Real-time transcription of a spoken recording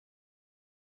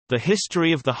The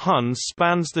history of the Huns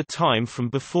spans the time from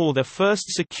before their first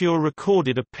secure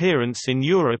recorded appearance in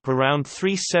Europe around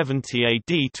 370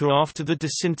 AD to after the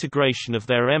disintegration of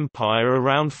their empire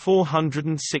around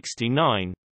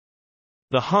 469.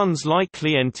 The Huns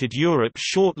likely entered Europe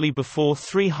shortly before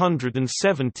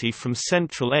 370 from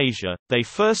Central Asia. They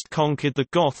first conquered the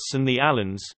Goths and the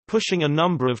Alans, pushing a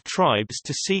number of tribes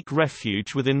to seek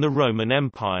refuge within the Roman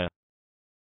Empire.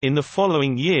 In the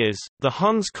following years, the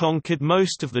Huns conquered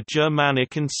most of the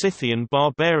Germanic and Scythian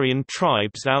barbarian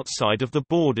tribes outside of the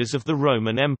borders of the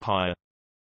Roman Empire.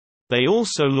 They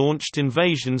also launched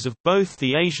invasions of both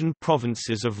the Asian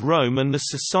provinces of Rome and the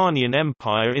Sasanian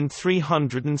Empire in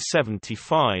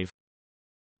 375.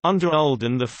 Under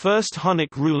Uldin, the first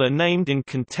Hunnic ruler named in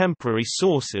contemporary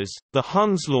sources, the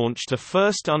Huns launched a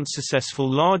first unsuccessful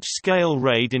large-scale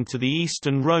raid into the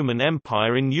Eastern Roman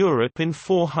Empire in Europe in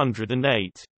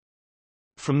 408.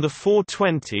 From the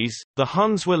 420s, the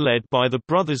Huns were led by the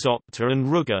brothers Octar and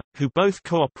Ruga, who both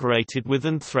cooperated with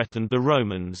and threatened the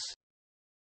Romans.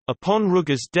 Upon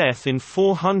Ruga's death in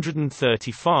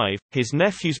 435, his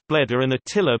nephews Bleda and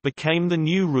Attila became the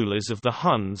new rulers of the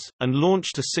Huns, and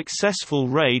launched a successful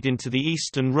raid into the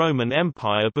Eastern Roman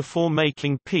Empire before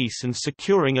making peace and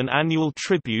securing an annual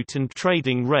tribute and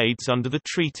trading raids under the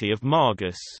Treaty of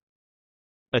Margus.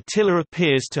 Attila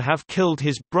appears to have killed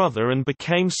his brother and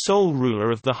became sole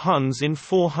ruler of the Huns in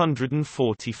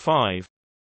 445.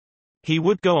 He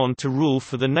would go on to rule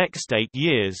for the next 8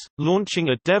 years, launching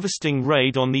a devastating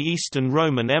raid on the Eastern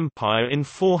Roman Empire in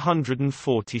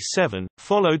 447,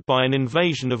 followed by an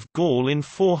invasion of Gaul in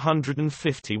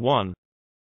 451.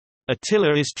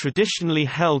 Attila is traditionally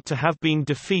held to have been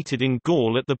defeated in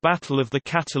Gaul at the Battle of the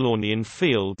Catalonian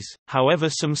Fields, however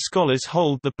some scholars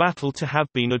hold the battle to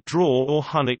have been a draw or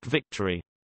Hunnic victory.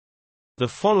 The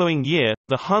following year,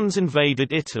 the Huns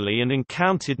invaded Italy and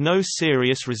encountered no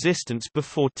serious resistance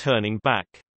before turning back.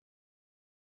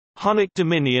 Hunnic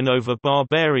dominion over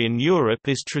barbarian Europe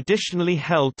is traditionally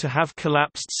held to have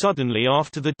collapsed suddenly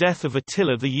after the death of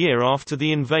Attila the year after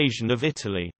the invasion of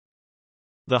Italy.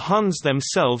 The Huns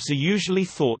themselves are usually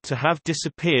thought to have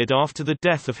disappeared after the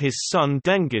death of his son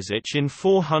Dengizich in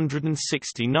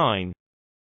 469.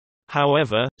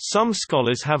 However, some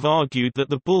scholars have argued that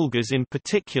the Bulgars in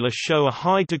particular show a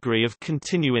high degree of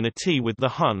continuity with the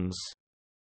Huns.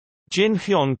 Jin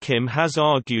Hyun Kim has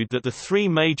argued that the three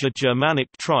major Germanic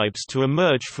tribes to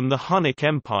emerge from the Hunnic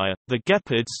Empire, the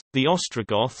Gepids, the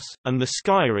Ostrogoths, and the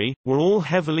Skyri, were all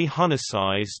heavily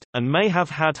Hunnicized, and may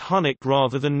have had Hunnic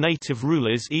rather than native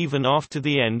rulers even after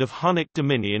the end of Hunnic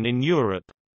dominion in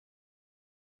Europe.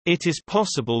 It is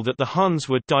possible that the Huns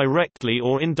were directly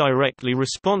or indirectly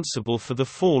responsible for the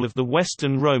fall of the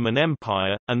Western Roman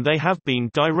Empire, and they have been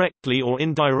directly or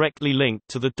indirectly linked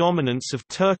to the dominance of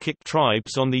Turkic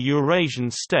tribes on the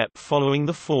Eurasian steppe following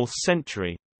the 4th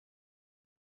century.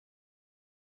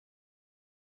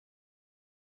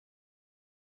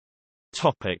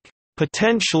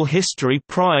 Potential history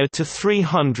prior to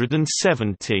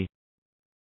 370.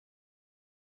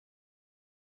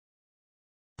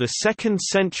 The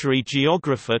 2nd-century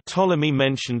geographer Ptolemy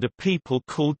mentioned a people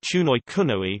called Tunoi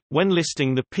Kunoi, when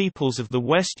listing the peoples of the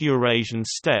West Eurasian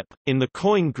steppe. In the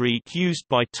Koine Greek used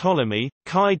by Ptolemy,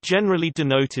 chi generally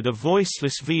denoted a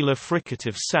voiceless velar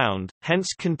fricative sound, hence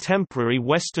contemporary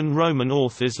Western Roman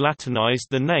authors Latinized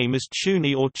the name as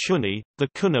Chuni or Chuni. The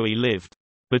Kunoi lived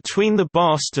between the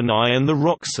Bastani and the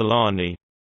Roxolani,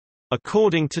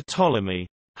 according to Ptolemy.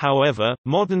 However,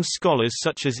 modern scholars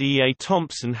such as E. A.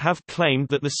 Thompson have claimed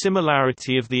that the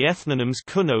similarity of the ethnonyms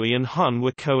Kunoi and Hun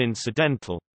were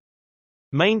coincidental.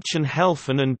 Mäntchen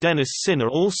Helfen and Dennis Sinner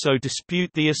also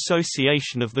dispute the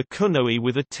association of the Kunoi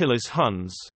with Attila's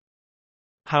Huns.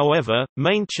 However,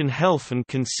 Mäntchen Helfen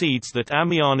concedes that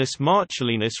Ammianus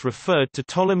Marcellinus referred to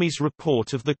Ptolemy's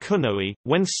report of the Kunoi,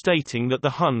 when stating that the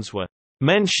Huns were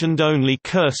mentioned only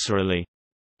cursorily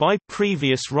by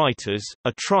previous writers,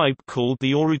 a tribe called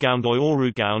the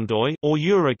Orugoundoi or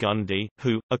Urugundi,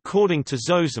 who, according to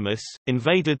Zosimus,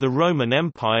 invaded the Roman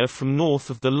Empire from north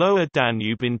of the lower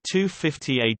Danube in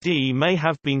 250 AD may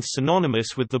have been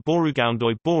synonymous with the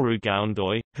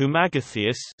Borugoundoi, whom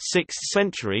Agathias 6th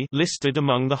century listed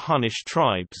among the Hunnish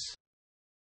tribes.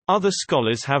 Other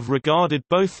scholars have regarded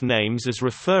both names as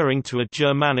referring to a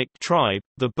Germanic tribe,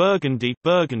 the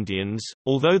Burgundians,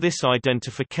 although this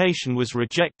identification was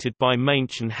rejected by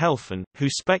Mäntchen Helfen, who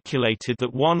speculated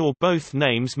that one or both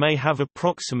names may have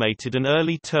approximated an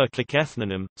early Turkic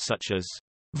ethnonym, such as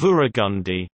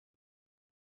Vuragundi.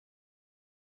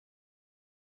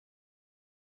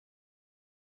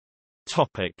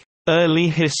 Early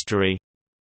history.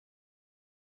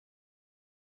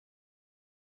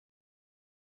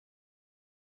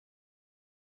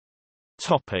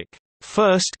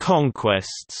 First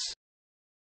conquests.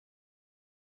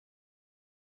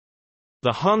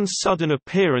 The Huns' sudden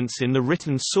appearance in the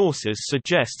written sources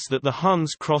suggests that the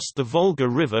Huns crossed the Volga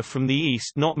River from the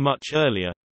east not much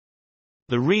earlier.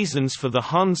 The reasons for the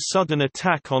Huns' sudden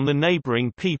attack on the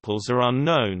neighboring peoples are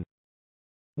unknown.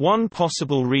 One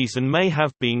possible reason may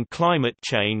have been climate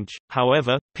change,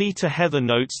 however, Peter Heather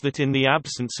notes that in the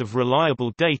absence of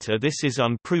reliable data this is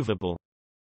unprovable.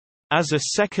 As a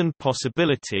second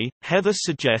possibility, Heather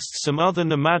suggests some other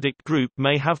nomadic group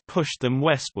may have pushed them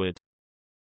westward.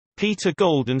 Peter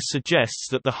Golden suggests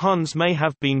that the Huns may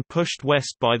have been pushed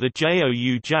west by the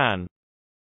Jou Jan.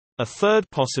 A third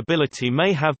possibility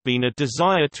may have been a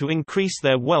desire to increase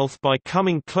their wealth by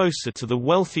coming closer to the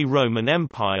wealthy Roman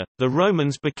Empire. The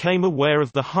Romans became aware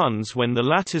of the Huns when the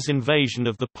latter's invasion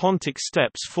of the Pontic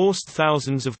steppes forced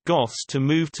thousands of Goths to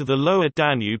move to the lower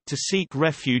Danube to seek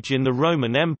refuge in the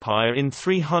Roman Empire in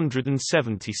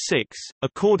 376,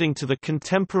 according to the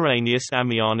contemporaneous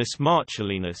Ammianus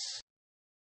Marcellinus.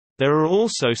 There are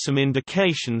also some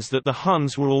indications that the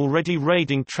Huns were already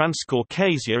raiding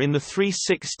Transcaucasia in the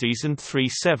 360s and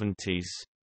 370s.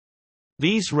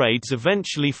 These raids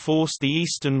eventually forced the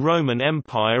Eastern Roman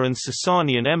Empire and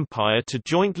Sasanian Empire to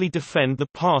jointly defend the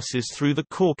passes through the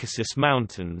Caucasus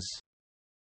Mountains.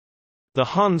 The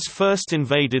Huns first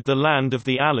invaded the land of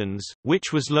the Alans,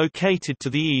 which was located to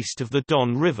the east of the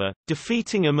Don River,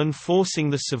 defeating them and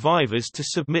forcing the survivors to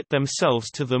submit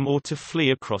themselves to them or to flee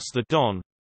across the Don.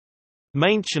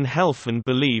 Mainchen Helfen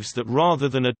believes that rather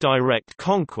than a direct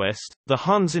conquest, the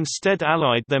Huns instead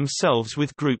allied themselves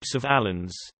with groups of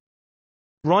Alans.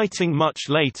 Writing much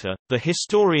later, the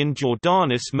historian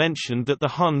Jordanus mentioned that the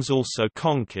Huns also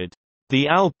conquered the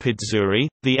Alpidzuri,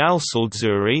 the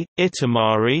Alsaldzuri,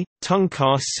 Itamari,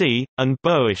 Tunkarsi, and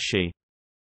Boeotia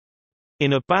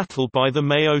in a battle by the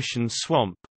Maeotian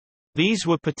swamp. These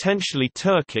were potentially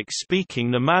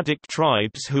Turkic-speaking nomadic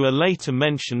tribes who are later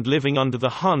mentioned living under the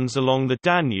Huns along the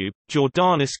Danube.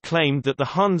 Jordanus claimed that the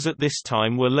Huns at this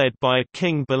time were led by a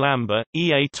king Belamba.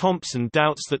 E. A. Thompson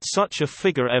doubts that such a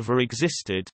figure ever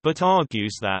existed, but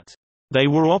argues that they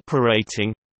were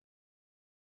operating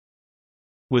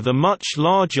with a much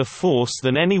larger force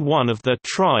than any one of their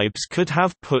tribes could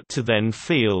have put to then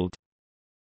field.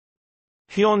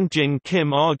 Hyun-Jin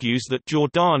Kim argues that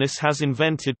Jordanus has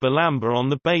invented Belamba on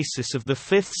the basis of the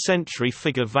 5th century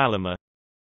figure Valama.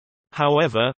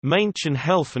 However, Mainchen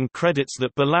Helfen credits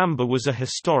that Belamba was a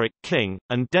historic king,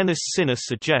 and Dennis Sinner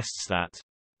suggests that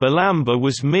Belamba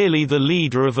was merely the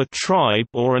leader of a tribe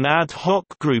or an ad hoc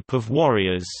group of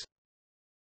warriors.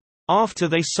 After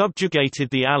they subjugated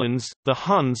the Alans, the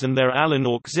Huns and their Alan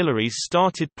auxiliaries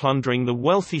started plundering the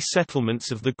wealthy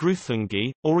settlements of the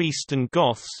Gruthungi, or Eastern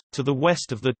Goths, to the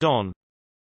west of the Don.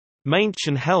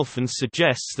 Mainchen Helfen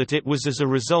suggests that it was as a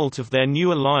result of their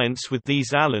new alliance with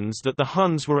these Alans that the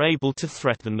Huns were able to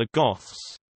threaten the Goths.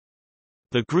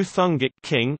 The Gruthungic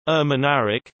king,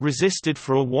 Ermanaric, resisted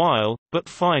for a while, but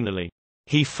finally,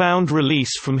 he found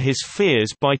release from his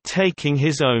fears by taking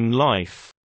his own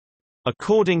life.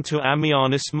 According to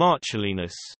Ammianus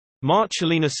Marcellinus.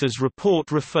 Marcellinus's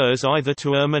report refers either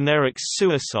to Ermaneric's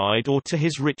suicide or to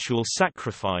his ritual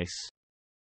sacrifice.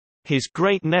 His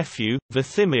great-nephew,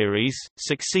 Vithimires,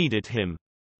 succeeded him.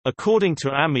 According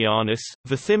to Ammianus,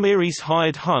 Vithimires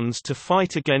hired Huns to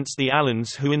fight against the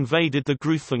Alans who invaded the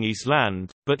Gruthungi's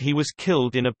land, but he was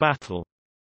killed in a battle.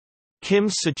 Kim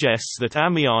suggests that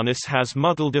Ammianus has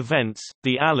muddled events.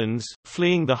 The Alans,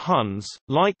 fleeing the Huns,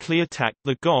 likely attacked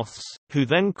the Goths, who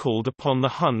then called upon the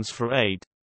Huns for aid.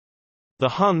 The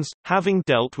Huns, having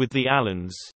dealt with the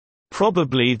Alans,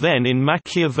 probably then in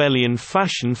Machiavellian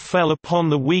fashion fell upon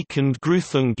the weakened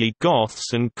Gruthungi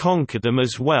Goths and conquered them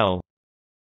as well.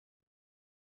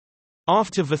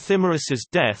 After Vithimiris's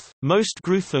death, most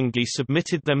Gruthungi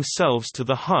submitted themselves to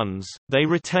the Huns. They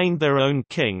retained their own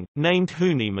king, named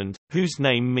Hunimund, whose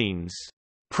name means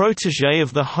protégé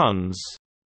of the Huns.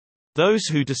 Those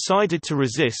who decided to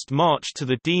resist marched to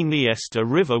the Dniester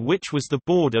River, which was the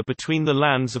border between the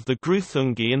lands of the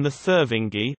Gruthungi and the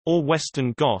Thervingi, or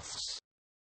Western Goths.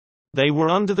 They were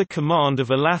under the command of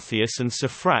Elathius and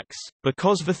Sophrax,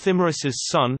 because Vithimiris's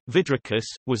son, Vidricus,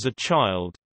 was a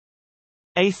child.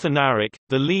 Athanaric,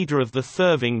 the leader of the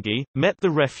Thervingi, met the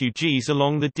refugees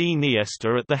along the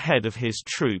Dniester at the head of his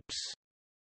troops.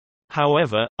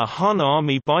 However, a Hun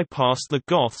army bypassed the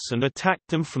Goths and attacked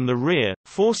them from the rear,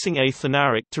 forcing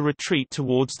Athanaric to retreat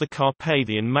towards the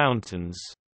Carpathian Mountains.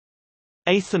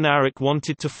 Athanaric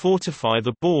wanted to fortify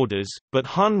the borders, but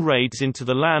Hun raids into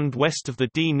the land west of the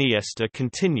Dniester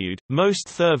continued. Most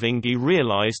Thervingi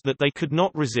realized that they could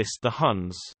not resist the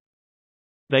Huns.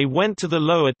 They went to the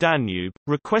lower Danube,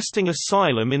 requesting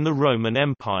asylum in the Roman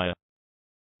Empire.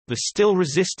 The still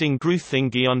resisting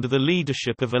Gruthingi under the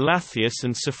leadership of Elatheus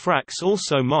and Sophrax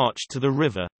also marched to the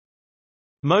river.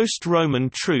 Most Roman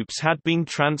troops had been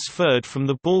transferred from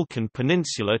the Balkan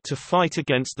Peninsula to fight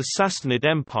against the Sassanid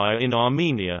Empire in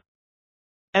Armenia.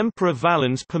 Emperor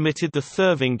Valens permitted the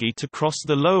Thervingi to cross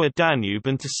the lower Danube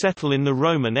and to settle in the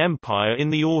Roman Empire in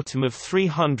the autumn of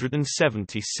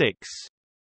 376.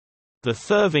 The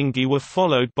Thervingi were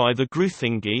followed by the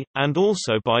Gruthingi, and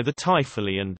also by the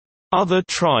Typhili and other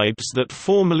tribes that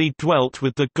formerly dwelt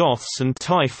with the Goths and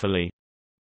Typhili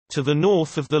to the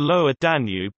north of the lower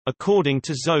Danube, according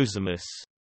to Zosimus.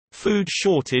 Food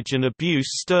shortage and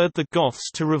abuse stirred the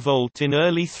Goths to revolt in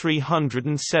early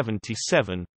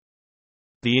 377.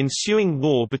 The ensuing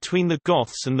war between the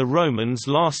Goths and the Romans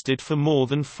lasted for more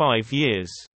than 5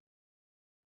 years.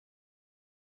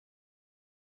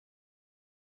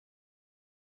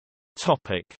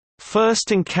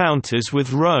 First encounters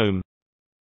with Rome.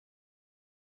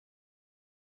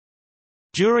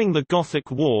 During the Gothic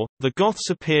War, the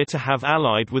Goths appear to have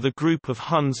allied with a group of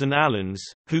Huns and Alans,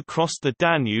 who crossed the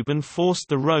Danube and forced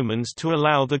the Romans to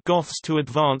allow the Goths to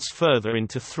advance further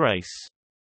into Thrace.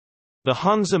 The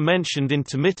Huns are mentioned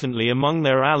intermittently among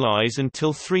their allies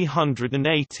until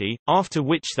 380, after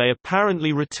which they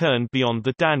apparently returned beyond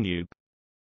the Danube.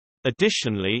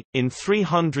 Additionally, in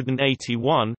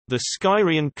 381, the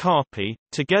Scyrian Carpi,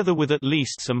 together with at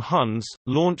least some Huns,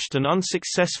 launched an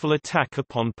unsuccessful attack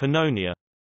upon Pannonia.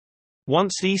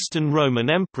 Once Eastern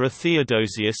Roman Emperor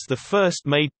Theodosius I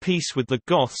made peace with the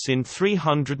Goths in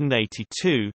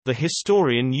 382, the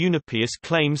historian Eunupius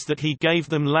claims that he gave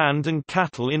them land and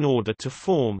cattle in order to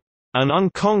form an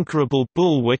unconquerable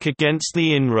bulwark against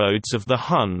the inroads of the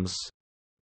Huns.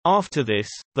 After this,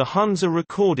 the Huns are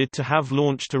recorded to have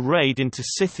launched a raid into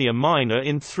Scythia Minor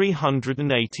in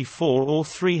 384 or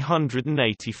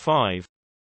 385.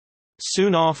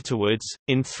 Soon afterwards,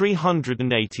 in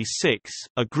 386,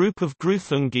 a group of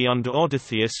Gruthingi under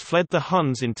Odysseus fled the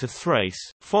Huns into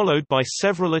Thrace, followed by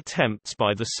several attempts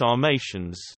by the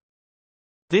Sarmatians.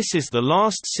 This is the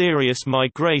last serious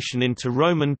migration into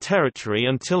Roman territory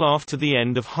until after the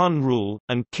end of Hun rule,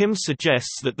 and Kim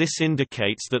suggests that this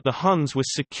indicates that the Huns were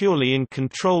securely in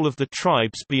control of the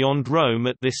tribes beyond Rome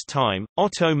at this time.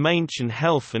 Otto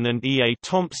Mainchen-Helfen and E. A.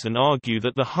 Thompson argue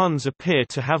that the Huns appear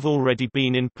to have already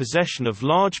been in possession of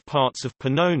large parts of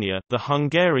Pannonia, the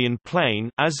Hungarian plain,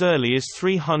 as early as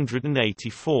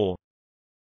 384.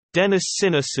 Denis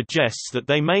Cinna suggests that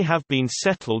they may have been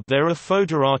settled there a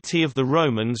foederati of the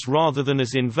Romans rather than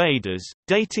as invaders,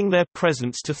 dating their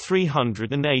presence to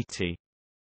 380.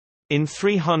 In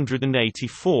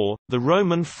 384, the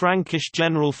Roman Frankish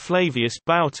general Flavius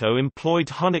Bauto employed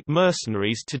Hunnic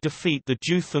mercenaries to defeat the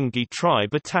Juthungi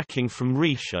tribe attacking from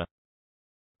Rhaetia.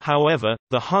 However,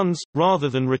 the Huns, rather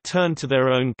than return to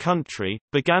their own country,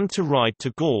 began to ride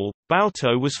to Gaul.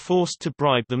 Bauto was forced to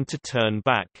bribe them to turn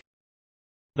back.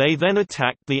 They then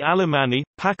attacked the Alemanni.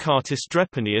 Pacatus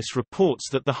Drepanius reports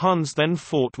that the Huns then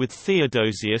fought with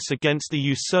Theodosius against the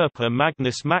usurper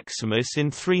Magnus Maximus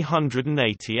in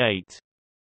 388.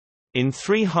 In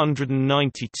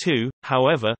 392,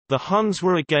 however, the Huns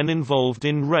were again involved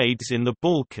in raids in the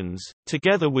Balkans,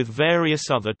 together with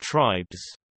various other tribes.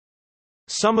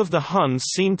 Some of the Huns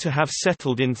seem to have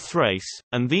settled in Thrace,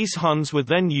 and these Huns were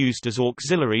then used as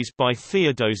auxiliaries by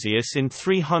Theodosius in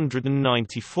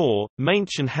 394.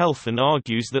 Mainchen-Helfen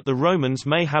argues that the Romans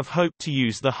may have hoped to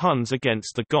use the Huns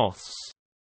against the Goths.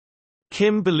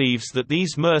 Kim believes that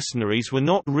these mercenaries were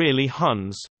not really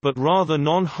Huns, but rather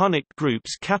non-Hunnic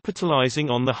groups capitalizing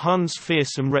on the Huns'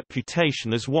 fearsome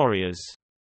reputation as warriors.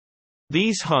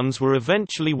 These Huns were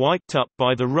eventually wiped up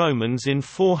by the Romans in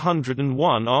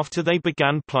 401 after they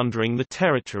began plundering the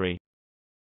territory.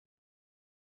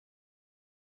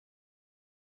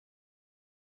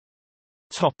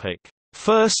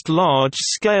 First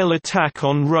large-scale attack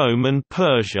on Rome and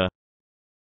Persia.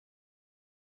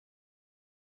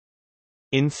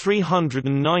 In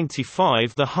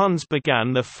 395 the Huns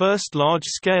began their first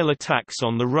large-scale attacks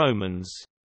on the Romans.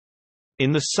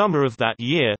 In the summer of that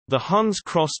year, the Huns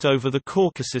crossed over the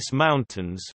Caucasus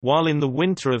Mountains, while in the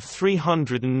winter of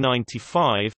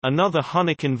 395, another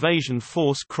Hunnic invasion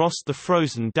force crossed the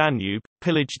frozen Danube,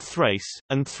 pillaged Thrace,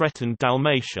 and threatened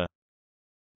Dalmatia.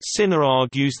 Cinna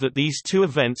argues that these two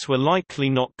events were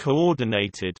likely not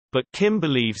coordinated, but Kim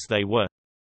believes they were.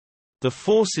 The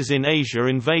forces in Asia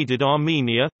invaded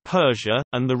Armenia, Persia,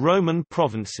 and the Roman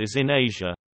provinces in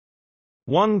Asia.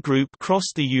 One group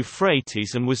crossed the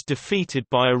Euphrates and was defeated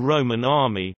by a Roman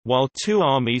army, while two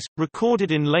armies,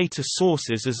 recorded in later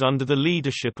sources as under the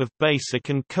leadership of Basic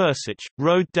and Kursich,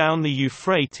 rode down the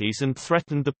Euphrates and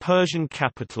threatened the Persian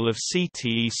capital of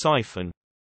Ctesiphon.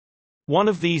 One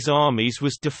of these armies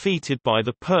was defeated by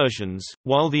the Persians,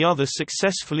 while the other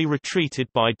successfully retreated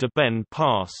by Deben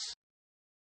Pass.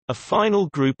 A final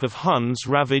group of Huns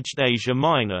ravaged Asia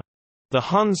Minor. The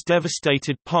Huns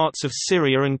devastated parts of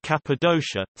Syria and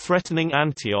Cappadocia, threatening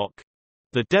Antioch.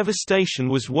 The devastation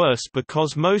was worse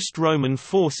because most Roman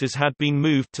forces had been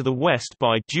moved to the west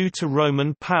due to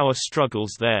Roman power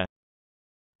struggles there.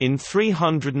 In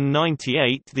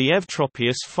 398 the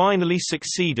Evtropius finally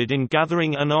succeeded in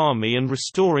gathering an army and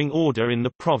restoring order in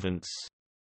the province.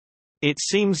 It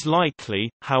seems likely,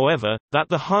 however, that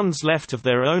the Huns left of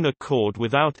their own accord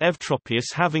without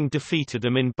Evtropius having defeated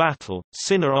them in battle.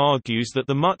 Cinna argues that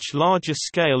the much larger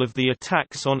scale of the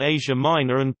attacks on Asia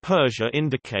Minor and Persia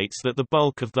indicates that the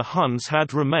bulk of the Huns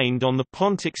had remained on the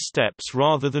Pontic steppes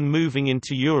rather than moving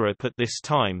into Europe at this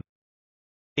time.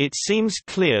 It seems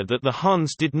clear that the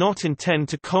Huns did not intend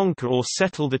to conquer or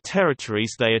settle the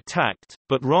territories they attacked,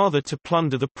 but rather to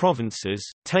plunder the provinces,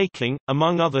 taking,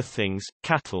 among other things,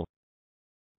 cattle.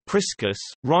 Priscus,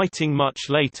 writing much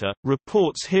later,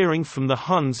 reports hearing from the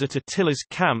Huns at Attila's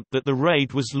camp that the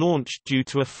raid was launched due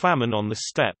to a famine on the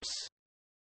steppes.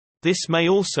 This may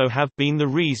also have been the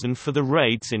reason for the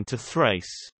raids into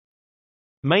Thrace.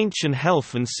 Männchen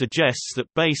Helfen suggests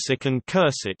that Basic and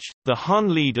Kursich, the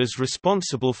Hun leaders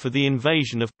responsible for the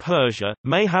invasion of Persia,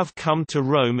 may have come to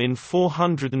Rome in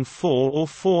 404 or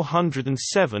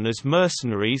 407 as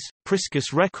mercenaries.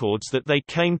 Priscus records that they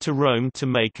came to Rome to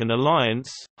make an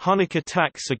alliance. Hunnic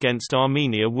attacks against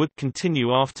Armenia would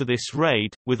continue after this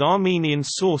raid, with Armenian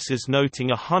sources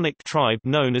noting a Hunnic tribe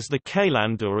known as the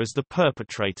Kalandur as the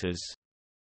perpetrators.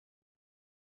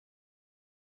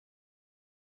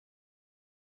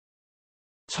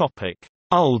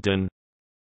 Uldin.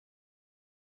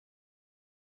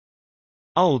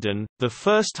 Uldin, the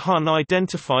first Hun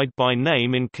identified by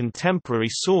name in contemporary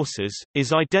sources,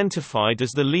 is identified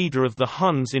as the leader of the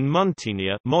Huns in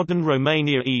Muntenia, modern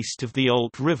Romania east of the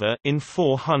Olt River, in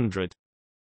 400.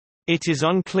 It is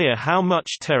unclear how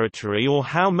much territory or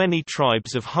how many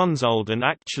tribes of Huns Uldin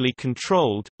actually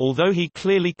controlled, although he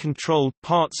clearly controlled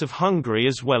parts of Hungary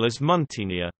as well as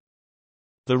Muntenia.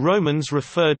 The Romans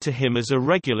referred to him as a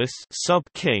Regulus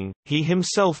sub-king. He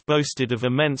himself boasted of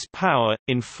immense power.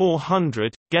 In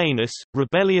 400, Gaius,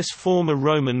 rebellious former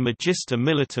Roman magister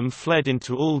militum, fled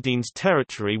into Uldin's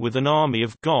territory with an army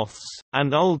of Goths,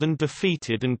 and Uldin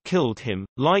defeated and killed him,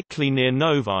 likely near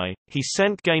Novae. He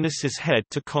sent Gaius's head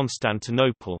to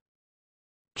Constantinople.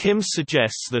 Kim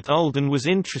suggests that Uldin was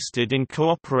interested in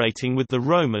cooperating with the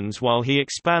Romans while he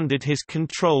expanded his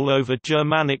control over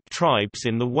Germanic tribes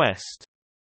in the west.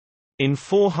 In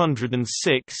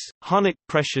 406, Hunnic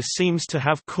pressure seems to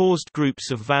have caused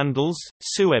groups of Vandals,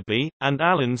 Suebi, and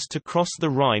Alans to cross the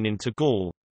Rhine into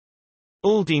Gaul.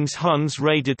 Uldin's Huns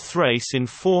raided Thrace in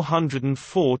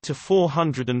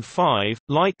 404–405,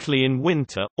 likely in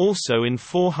winter. Also in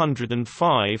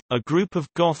 405, a group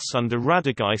of Goths under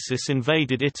Radagaisus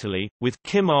invaded Italy, with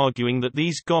Kim arguing that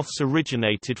these Goths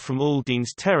originated from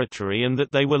Uldin's territory and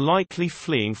that they were likely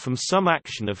fleeing from some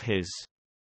action of his.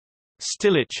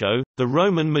 Stilicho, the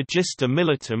Roman magister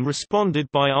militum, responded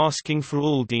by asking for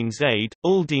Uldin's aid.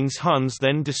 Uldin's Huns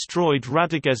then destroyed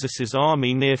Radagaisus's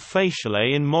army near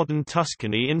Faesulae in modern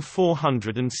Tuscany in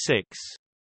 406.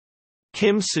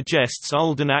 Kim suggests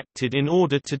Uldin acted in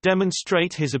order to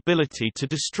demonstrate his ability to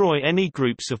destroy any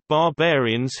groups of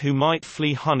barbarians who might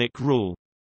flee Hunnic rule.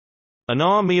 An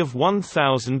army of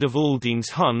 1,000 of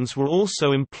Uldin's Huns were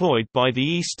also employed by the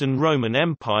Eastern Roman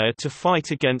Empire to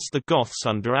fight against the Goths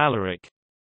under Alaric.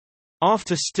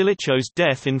 After Stilicho's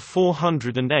death in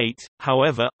 408,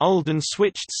 however, Uldin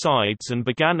switched sides and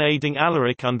began aiding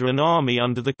Alaric under an army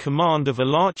under the command of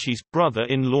Alachi's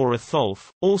brother-in-law Atholf.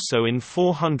 Also in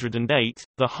 408,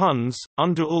 the Huns,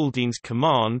 under Uldin's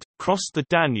command, crossed the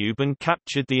Danube and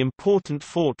captured the important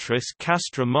fortress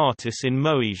Castra Martis in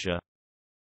Moesia.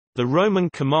 The Roman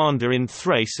commander in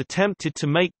Thrace attempted to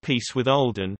make peace with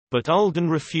Uldin, but Uldin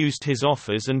refused his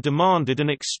offers and demanded an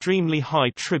extremely high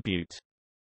tribute.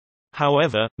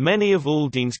 However, many of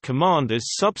Uldin's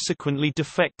commanders subsequently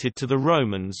defected to the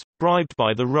Romans, bribed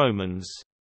by the Romans.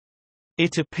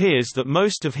 It appears that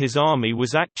most of his army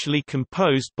was actually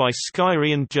composed by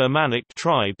Scyri and Germanic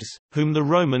tribes, whom the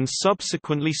Romans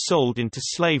subsequently sold into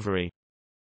slavery.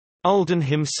 Uldin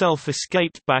himself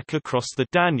escaped back across the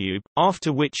Danube,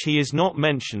 after which he is not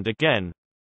mentioned again.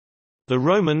 The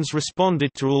Romans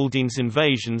responded to Uldin's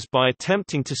invasions by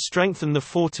attempting to strengthen the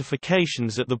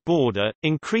fortifications at the border,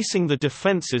 increasing the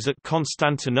defences at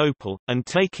Constantinople, and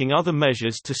taking other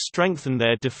measures to strengthen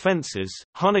their defences.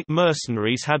 Hunnic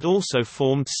mercenaries had also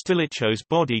formed Stilicho's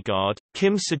bodyguard.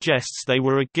 Kim suggests they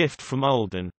were a gift from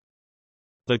Uldin.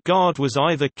 The guard was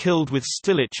either killed with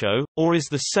Stilicho, or is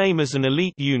the same as an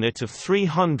elite unit of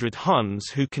 300 Huns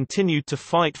who continued to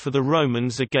fight for the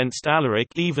Romans against Alaric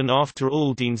even after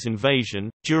Uldin's invasion.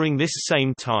 During this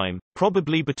same time,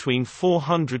 probably between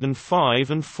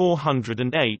 405 and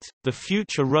 408, the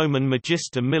future Roman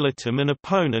Magister Militum and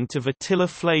opponent of Attila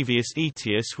Flavius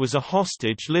Aetius was a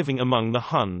hostage living among the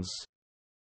Huns.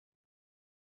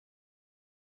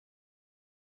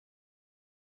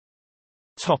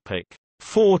 Topic: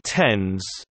 410s.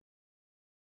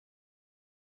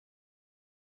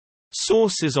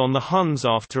 Sources on the Huns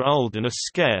after Uldin are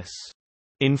scarce.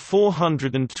 In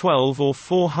 412 or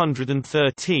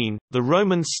 413, the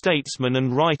Roman statesman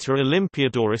and writer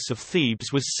Olympiodorus of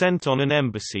Thebes was sent on an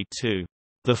embassy to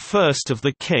the first of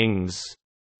the kings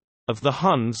of the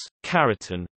Huns,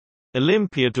 Chariton.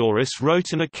 Olympiodorus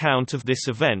wrote an account of this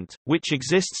event, which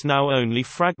exists now only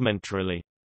fragmentarily.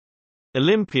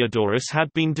 Olympiodorus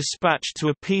had been dispatched to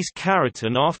appease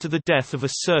Chariton after the death of a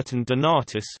certain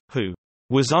Donatus, who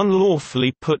was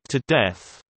unlawfully put to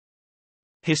death.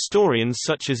 Historians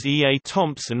such as E. A.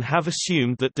 Thompson have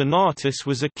assumed that Donatus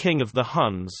was a king of the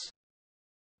Huns.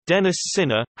 Denis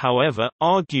Cinna, however,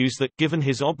 argues that given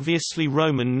his obviously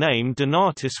Roman name,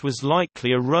 Donatus was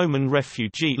likely a Roman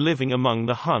refugee living among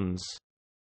the Huns.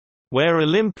 Where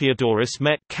Olympiodorus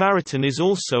met Chariton is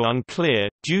also unclear.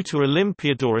 Due to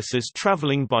Olympiodorus's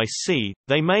travelling by sea,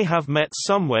 they may have met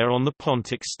somewhere on the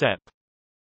Pontic steppe.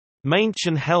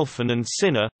 Machen Helfen and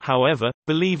Cinna, however,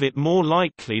 believe it more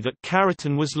likely that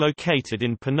Chariton was located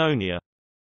in Pannonia.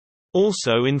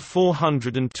 Also in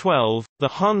 412, the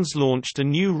Huns launched a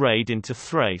new raid into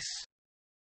Thrace.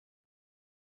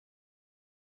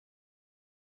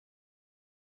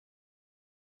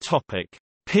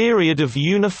 Period of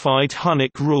unified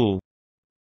Hunnic rule.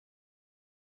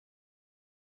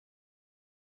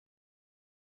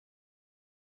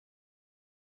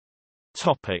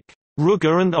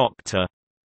 Ruga and Octar.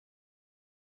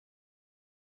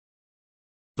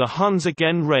 The Huns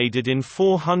again raided in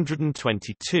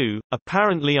 422,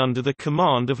 apparently under the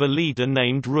command of a leader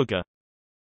named Ruga.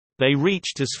 They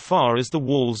reached as far as the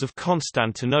walls of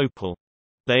Constantinople.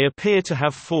 They appear to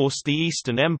have forced the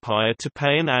Eastern Empire to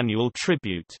pay an annual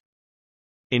tribute.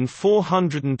 In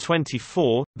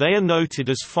 424, they are noted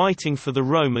as fighting for the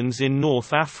Romans in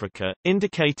North Africa,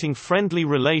 indicating friendly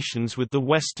relations with the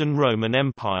Western Roman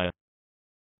Empire.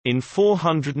 In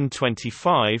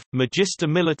 425, Magister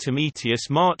Militum Aetius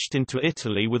marched into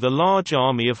Italy with a large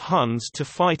army of Huns to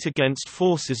fight against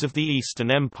forces of the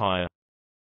Eastern Empire.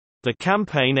 The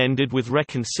campaign ended with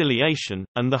reconciliation,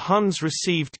 and the Huns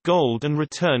received gold and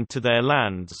returned to their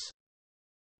lands.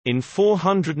 In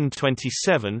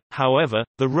 427, however,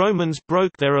 the Romans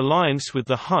broke their alliance with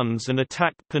the Huns and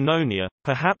attacked Pannonia,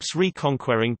 perhaps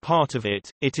reconquering part of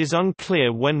it. It is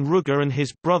unclear when Ruga and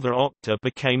his brother Octar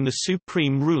became the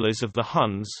supreme rulers of the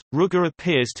Huns. Ruga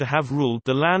appears to have ruled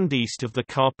the land east of the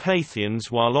Carpathians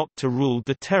while Octar ruled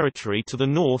the territory to the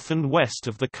north and west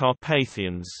of the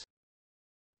Carpathians.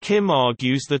 Kim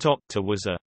argues that Octar was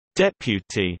a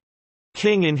deputy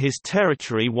king in his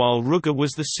territory while Ruga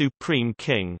was the supreme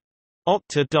king.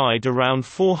 Octar died around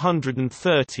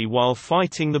 430 while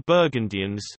fighting the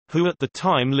Burgundians, who at the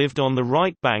time lived on the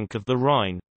right bank of the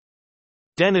Rhine.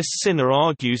 Denis Cinna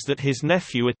argues that his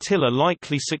nephew Attila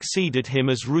likely succeeded him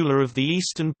as ruler of the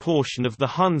eastern portion of the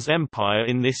Huns Empire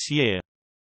in this year.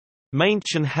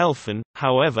 Machen Helfen,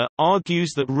 however,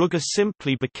 argues that Ruga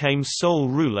simply became sole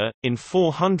ruler. In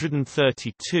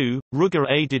 432, Ruga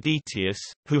aided Aetius,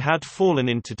 who had fallen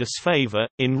into disfavor,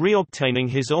 in reobtaining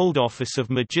his old office of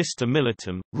Magister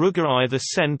Militum. Ruga either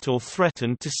sent or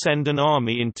threatened to send an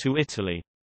army into Italy.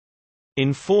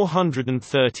 In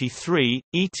 433,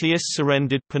 Aetius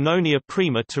surrendered Pannonia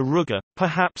Prima to Ruga,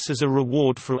 perhaps as a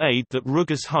reward for aid that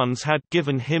Ruga's Huns had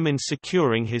given him in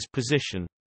securing his position.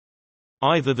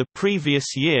 Either the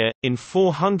previous year, in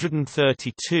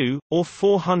 432, or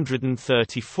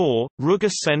 434, Ruga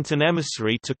sent an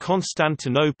emissary to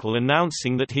Constantinople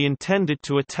announcing that he intended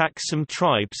to attack some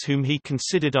tribes whom he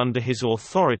considered under his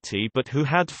authority but who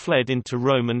had fled into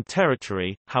Roman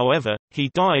territory. However,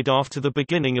 he died after the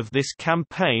beginning of this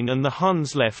campaign and the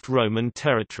Huns left Roman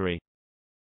territory.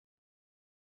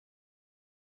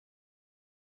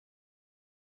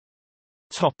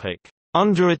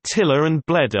 Under Attila and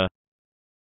Bleda.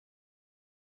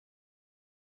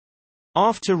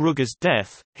 After Ruga's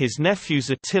death, his nephews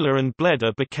Attila and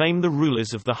Bleda became the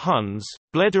rulers of the Huns.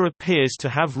 Bleda appears to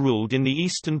have ruled in the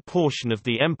eastern portion of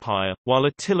the empire, while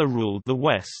Attila ruled the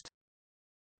west.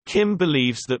 Kim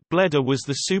believes that Bleda was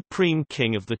the supreme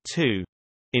king of the two.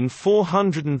 In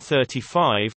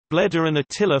 435, Bleda and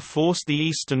Attila forced the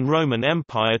Eastern Roman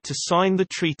Empire to sign the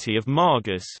Treaty of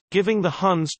Margus, giving the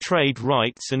Huns trade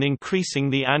rights and increasing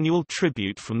the annual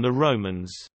tribute from the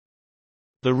Romans.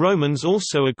 The Romans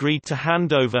also agreed to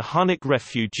hand over Hunnic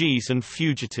refugees and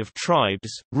fugitive tribes.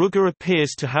 Ruga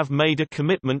appears to have made a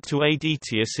commitment to aid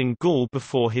Aetius in Gaul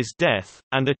before his death,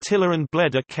 and Attila and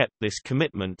Bleda kept this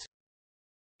commitment.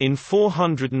 In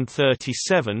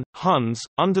 437, Huns,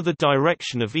 under the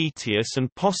direction of Aetius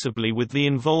and possibly with the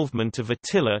involvement of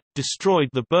Attila, destroyed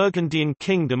the Burgundian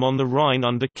kingdom on the Rhine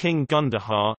under King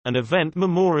Gundahar, an event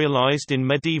memorialized in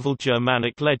medieval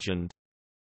Germanic legend.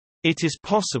 It is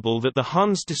possible that the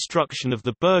Huns' destruction of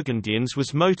the Burgundians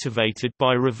was motivated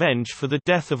by revenge for the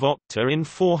death of Octar in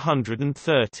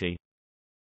 430.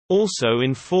 Also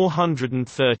in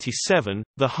 437,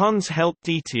 the Huns helped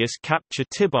Aetius capture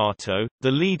Tibarto, the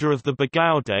leader of the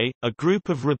Bagaudae, a group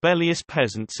of rebellious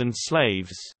peasants and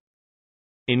slaves.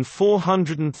 In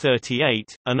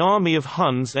 438, an army of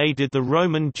Huns aided the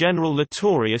Roman general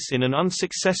Latorius in an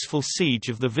unsuccessful siege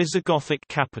of the Visigothic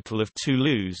capital of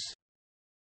Toulouse.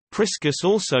 Priscus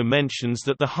also mentions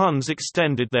that the Huns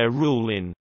extended their rule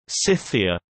in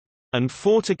Scythia and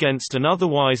fought against an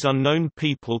otherwise unknown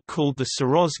people called the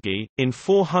Sarosgi. In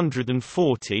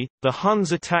 440, the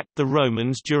Huns attacked the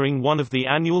Romans during one of the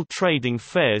annual trading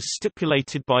fairs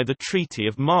stipulated by the Treaty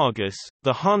of Margus.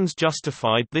 The Huns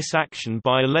justified this action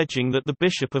by alleging that the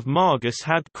Bishop of Margus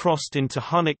had crossed into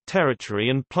Hunnic territory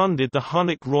and plundered the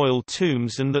Hunnic royal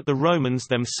tombs, and that the Romans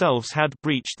themselves had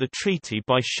breached the treaty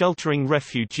by sheltering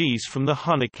refugees from the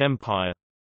Hunnic Empire.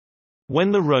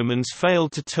 When the Romans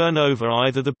failed to turn over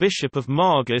either the Bishop of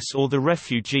Margus or the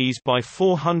refugees by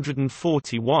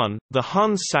 441, the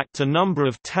Huns sacked a number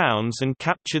of towns and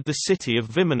captured the city of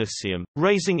Viminicium,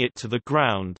 razing it to the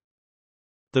ground.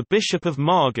 The Bishop of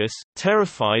Margus,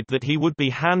 terrified that he would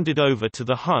be handed over to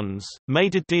the Huns,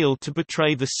 made a deal to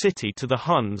betray the city to the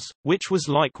Huns, which was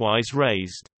likewise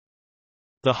razed.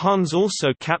 The Huns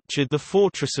also captured the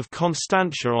fortress of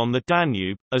Constantia on the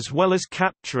Danube, as well as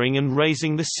capturing and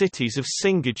razing the cities of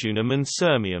Singidunum and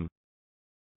Sirmium.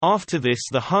 After this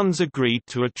the Huns agreed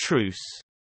to a truce.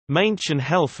 Mainchen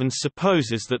Helfen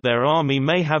supposes that their army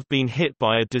may have been hit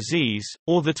by a disease,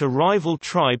 or that a rival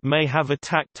tribe may have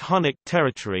attacked Hunnic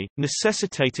territory,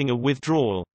 necessitating a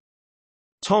withdrawal.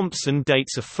 Thompson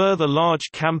dates a further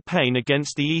large campaign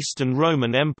against the Eastern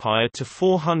Roman Empire to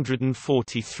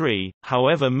 443,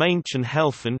 however Mainchen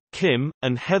Helfen, Kim,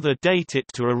 and Heather date it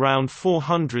to around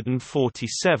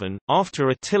 447. After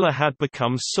Attila had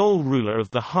become sole ruler of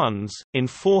the Huns, in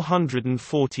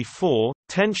 444,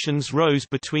 tensions rose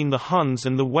between the Huns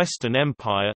and the Western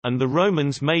Empire, and the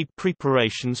Romans made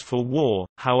preparations for war.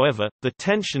 However, the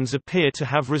tensions appear to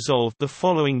have resolved the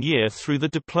following year through the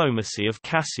diplomacy of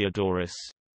Cassiodorus.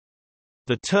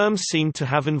 The terms seem to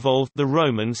have involved the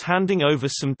Romans handing over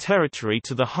some territory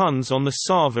to the Huns on the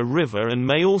Sava River, and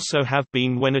may also have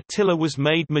been when Attila was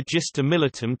made Magister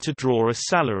Militum to draw a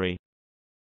salary.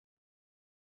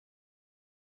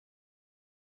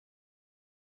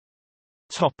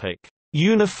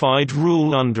 Unified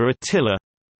rule under Attila.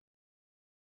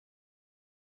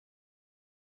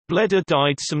 Bleda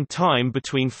died some time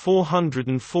between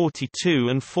 442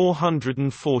 and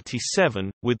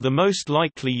 447, with the most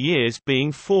likely years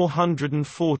being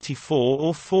 444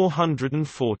 or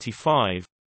 445.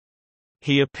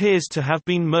 He appears to have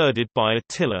been murdered by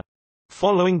Attila.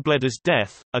 Following Bleda's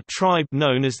death, a tribe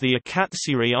known as the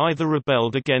Akatsiri either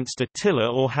rebelled against Attila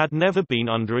or had never been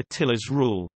under Attila's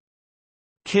rule.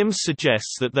 Kim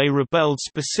suggests that they rebelled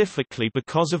specifically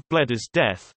because of Bleda's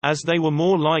death, as they were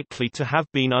more likely to have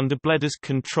been under Bleda's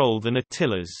control than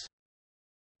Attila's.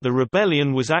 The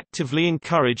rebellion was actively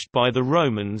encouraged by the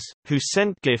Romans, who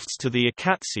sent gifts to the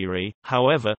Akatsiri.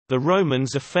 However, the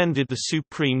Romans offended the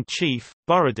supreme chief,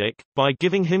 Buradic, by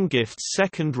giving him gifts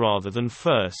second rather than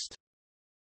first.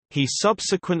 He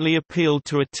subsequently appealed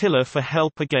to Attila for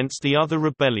help against the other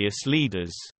rebellious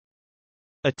leaders.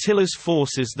 Attila's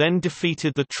forces then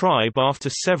defeated the tribe after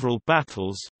several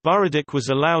battles. Buridic was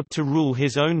allowed to rule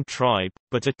his own tribe,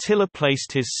 but Attila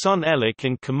placed his son Elik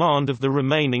in command of the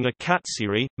remaining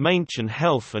Akatsiri. Mainchen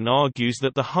Helfen argues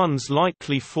that the Huns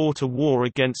likely fought a war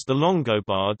against the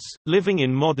Longobards, living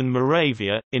in modern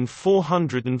Moravia, in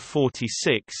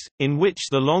 446, in which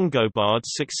the Longobards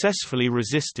successfully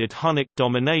resisted Hunnic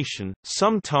domination.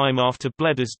 Sometime after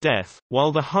Bleda's death,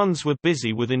 while the Huns were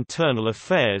busy with internal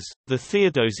affairs, the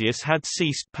Theodosius had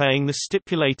ceased paying the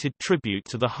stipulated tribute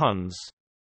to the Huns.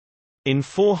 In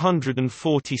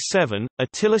 447,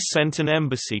 Attila sent an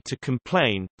embassy to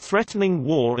complain, threatening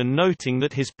war and noting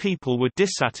that his people were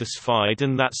dissatisfied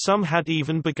and that some had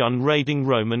even begun raiding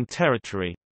Roman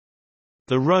territory.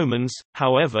 The Romans,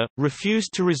 however,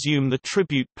 refused to resume the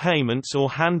tribute payments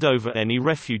or hand over any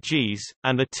refugees,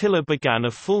 and Attila began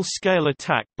a full-scale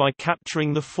attack by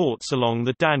capturing the forts along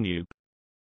the Danube.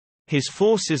 His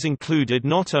forces included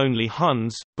not only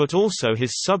Huns, but also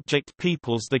his subject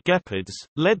peoples the Gepids,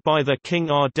 led by their king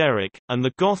Arderic, and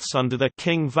the Goths under their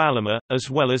king Valamir, as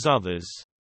well as others.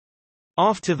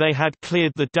 After they had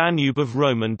cleared the Danube of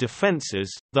Roman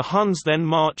defences, the Huns then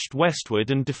marched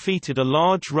westward and defeated a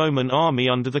large Roman army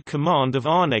under the command of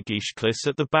Arnegishclus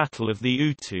at the Battle of the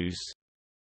Utus.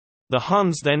 The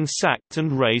Huns then sacked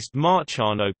and razed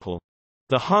Marcianople.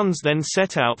 The Huns then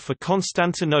set out for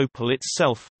Constantinople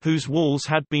itself, whose walls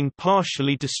had been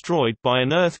partially destroyed by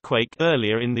an earthquake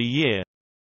earlier in the year.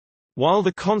 While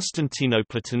the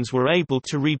Constantinopolitans were able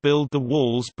to rebuild the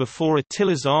walls before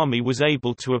Attila's army was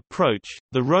able to approach,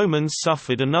 the Romans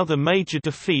suffered another major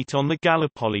defeat on the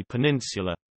Gallipoli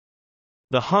Peninsula.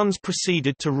 The Huns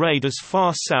proceeded to raid as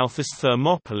far south as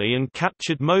Thermopylae and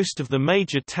captured most of the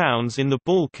major towns in the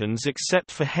Balkans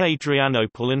except for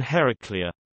Hadrianople and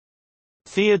Heraclea.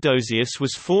 Theodosius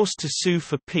was forced to sue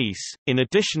for peace. In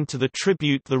addition to the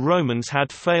tribute the Romans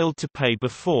had failed to pay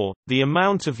before, the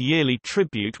amount of yearly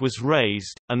tribute was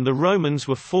raised, and the Romans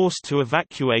were forced to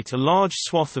evacuate a large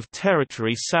swath of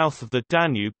territory south of the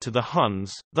Danube to the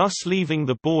Huns, thus leaving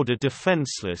the border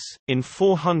defenseless. In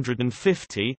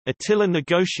 450, Attila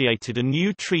negotiated a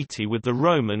new treaty with the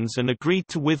Romans and agreed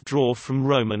to withdraw from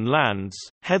Roman lands.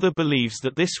 Heather believes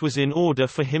that this was in order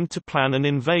for him to plan an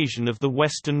invasion of the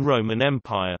Western Roman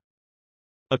Empire.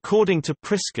 According to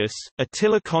Priscus,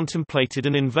 Attila contemplated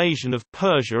an invasion of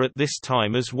Persia at this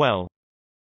time as well.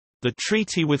 The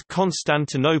treaty with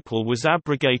Constantinople was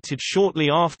abrogated shortly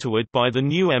afterward by the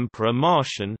new emperor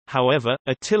Marcian. However,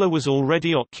 Attila was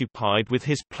already occupied with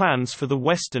his plans for the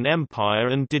Western Empire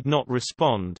and did not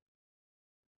respond.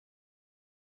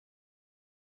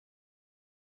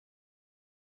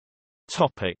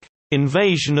 Topic: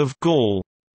 Invasion of Gaul.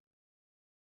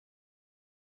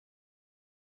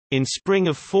 In spring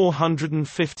of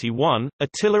 451,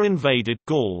 Attila invaded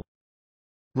Gaul.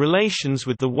 Relations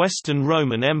with the Western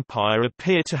Roman Empire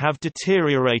appear to have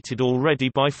deteriorated already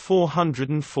by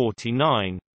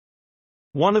 449.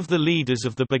 One of the leaders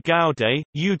of the Bagaudae,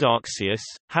 Eudoxius,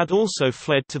 had also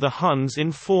fled to the Huns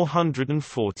in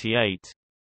 448.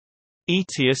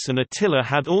 Aetius and Attila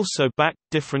had also backed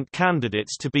different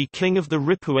candidates to be king of the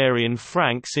Ripuarian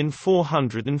Franks in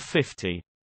 450.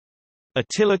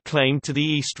 Attila claimed to the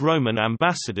East Roman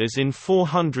ambassadors in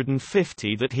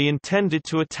 450 that he intended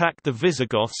to attack the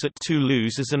Visigoths at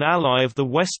Toulouse as an ally of the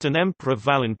Western Emperor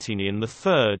Valentinian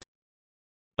III.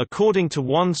 According to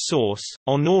one source,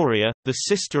 Honoria, the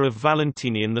sister of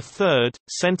Valentinian III,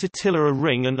 sent Attila a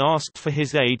ring and asked for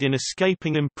his aid in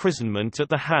escaping imprisonment at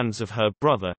the hands of her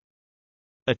brother.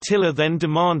 Attila then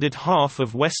demanded half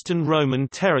of Western Roman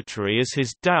territory as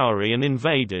his dowry and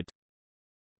invaded.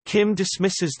 Kim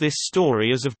dismisses this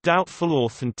story as of doubtful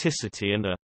authenticity and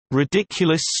a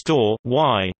ridiculous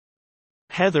story.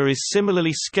 Heather is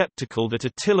similarly skeptical that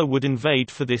Attila would invade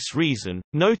for this reason,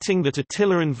 noting that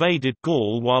Attila invaded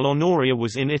Gaul while Honoria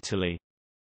was in Italy.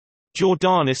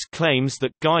 Jordanus claims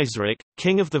that Gaiseric,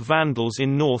 king of the Vandals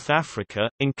in North Africa,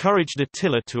 encouraged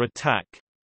Attila to attack.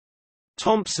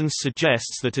 Thompson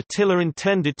suggests that Attila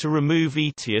intended to remove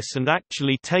Aetius and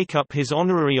actually take up his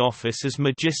honorary office as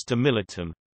Magister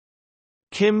Militum.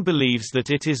 Kim believes that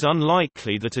it is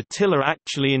unlikely that Attila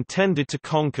actually intended to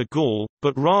conquer Gaul,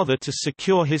 but rather to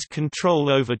secure his control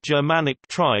over Germanic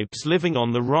tribes living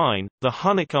on the Rhine. The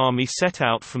Hunnic army set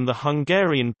out from the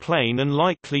Hungarian plain and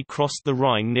likely crossed the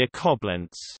Rhine near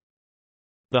Koblenz.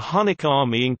 The Hunnic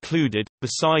army included,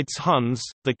 besides Huns,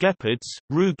 the Gepids,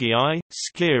 Rugii,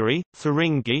 Scleri,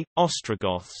 Thuringi,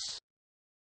 Ostrogoths.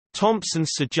 Thompson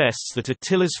suggests that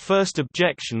Attila's first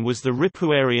objection was the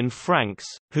Ripuarian Franks,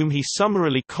 whom he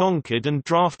summarily conquered and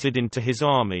drafted into his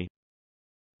army.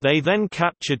 They then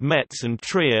captured Metz and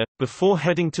Trier, before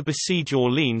heading to besiege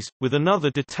Orleans, with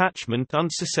another detachment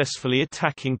unsuccessfully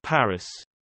attacking Paris.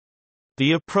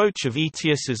 The approach of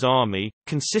Aetius's army,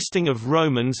 consisting of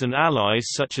Romans and allies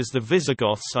such as the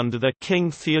Visigoths under their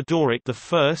king Theodoric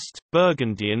I,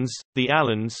 Burgundians, the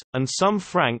Alans, and some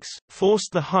Franks,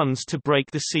 forced the Huns to break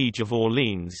the siege of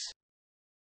Orleans.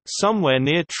 Somewhere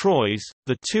near Troyes,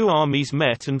 the two armies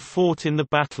met and fought in the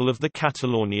Battle of the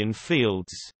Catalaunian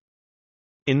Fields.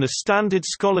 In the standard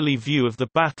scholarly view of the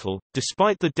battle,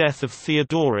 despite the death of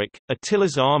Theodoric,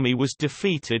 Attila's army was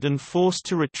defeated and forced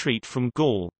to retreat from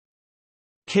Gaul.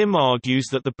 Kim argues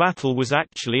that the battle was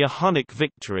actually a Hunnic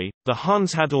victory. The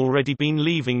Huns had already been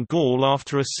leaving Gaul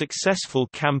after a successful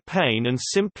campaign and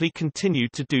simply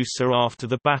continued to do so after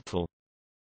the battle.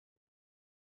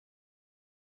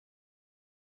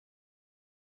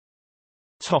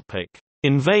 Topic: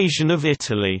 Invasion of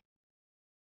Italy.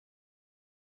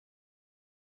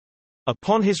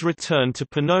 Upon his return to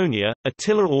Pannonia,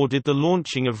 Attila ordered the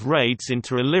launching of raids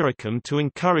into Illyricum to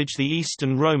encourage the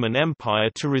Eastern Roman Empire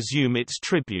to resume its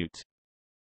tribute.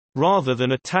 Rather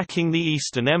than attacking the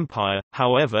Eastern Empire,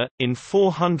 however, in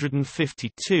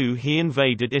 452 he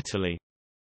invaded Italy.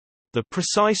 The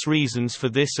precise reasons for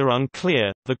this are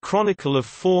unclear. The Chronicle of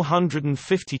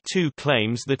 452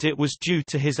 claims that it was due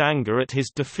to his anger at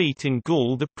his defeat in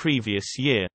Gaul the previous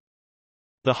year.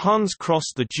 The Huns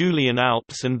crossed the Julian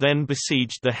Alps and then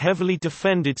besieged the heavily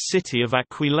defended city of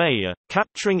Aquileia,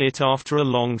 capturing it after a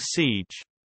long siege.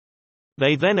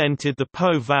 They then entered the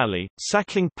Po Valley,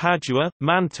 sacking Padua,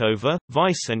 Mantova,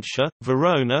 Vicentia,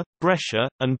 Verona, Brescia,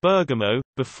 and Bergamo,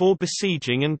 before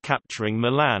besieging and capturing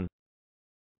Milan.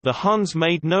 The Huns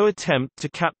made no attempt to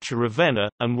capture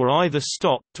Ravenna, and were either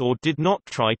stopped or did not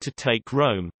try to take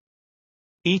Rome.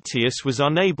 Aetius was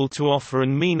unable to offer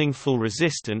an meaningful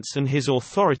resistance and his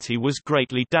authority was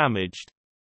greatly damaged.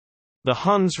 The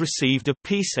Huns received a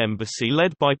peace embassy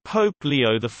led by Pope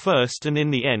Leo I and in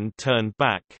the end turned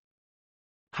back.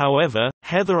 However,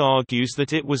 Heather argues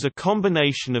that it was a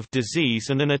combination of disease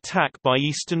and an attack by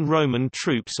Eastern Roman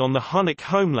troops on the Hunnic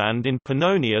homeland in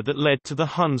Pannonia that led to the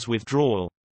Huns' withdrawal.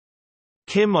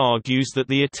 Kim argues that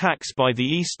the attacks by the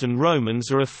Eastern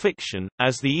Romans are a fiction,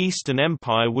 as the Eastern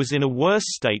Empire was in a worse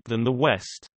state than the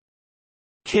West.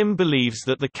 Kim believes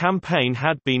that the campaign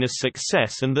had been a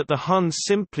success and that the Huns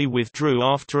simply withdrew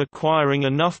after acquiring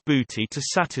enough booty to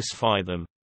satisfy them.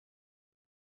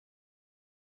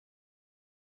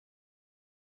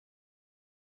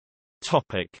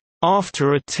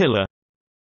 After Attila.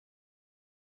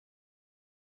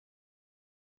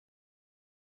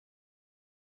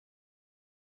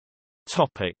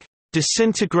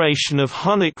 Disintegration of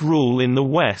Hunnic rule in the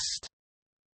West.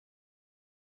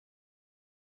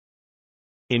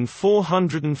 In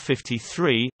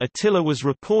 453, Attila was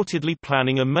reportedly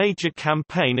planning a major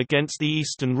campaign against the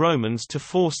Eastern Romans to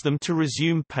force them to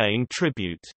resume paying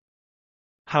tribute.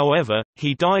 However,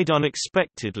 he died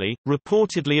unexpectedly,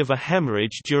 reportedly of a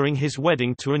hemorrhage during his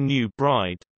wedding to a new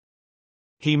bride.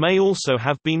 He may also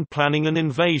have been planning an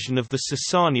invasion of the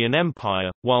Sasanian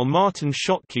Empire, while Martin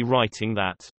Schottky writing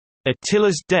that,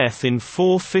 "Attila's death in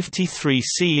 453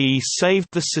 CE saved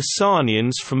the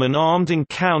Sasanians from an armed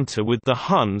encounter with the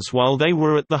Huns while they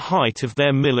were at the height of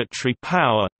their military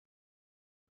power."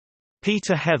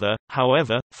 Peter Heather,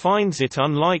 however, finds it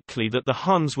unlikely that the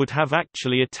Huns would have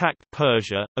actually attacked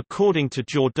Persia. According to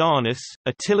Jordanus,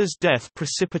 Attila's death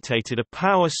precipitated a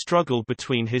power struggle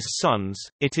between his sons.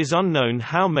 It is unknown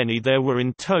how many there were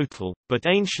in total, but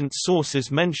ancient sources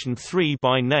mention 3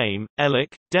 by name: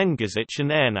 Elik, Dengizich,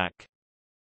 and Ernak.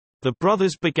 The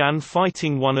brothers began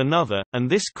fighting one another, and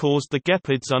this caused the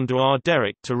Gepids under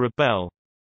Arderic to rebel.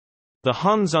 The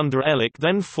Huns under Elik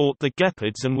then fought the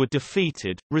Gepids and were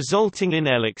defeated, resulting in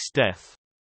Elik's death.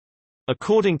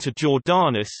 According to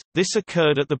Jordanus, this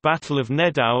occurred at the Battle of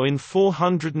Nedao in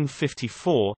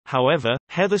 454, however,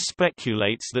 Heather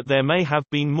speculates that there may have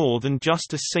been more than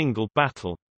just a single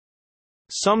battle.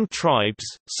 Some tribes,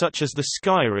 such as the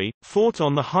Skyri, fought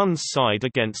on the Huns' side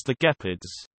against the Gepids.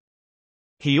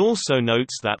 He also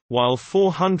notes that, while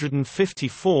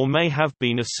 454 may have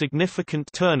been a significant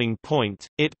turning point,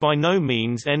 it by no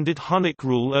means ended Hunnic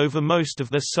rule over most of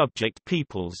their subject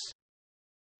peoples.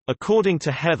 According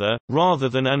to Heather, rather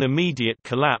than an immediate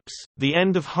collapse, the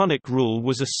end of Hunnic rule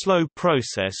was a slow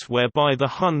process whereby the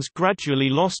Huns gradually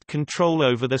lost control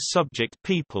over their subject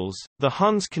peoples. The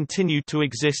Huns continued to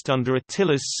exist under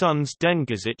Attila's sons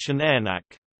Dengizich and Ernak.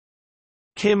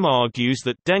 Kim argues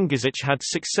that Dengizich had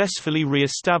successfully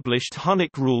re-established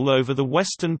Hunnic rule over the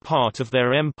western part of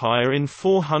their empire in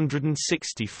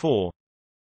 464.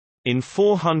 In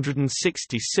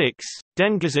 466,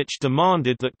 Dengizich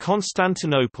demanded that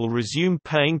Constantinople resume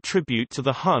paying tribute to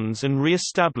the Huns and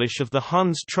re-establish of the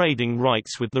Huns trading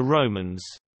rights with the Romans.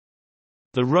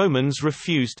 The Romans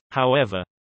refused, however.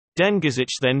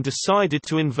 Dengizich then decided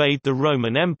to invade the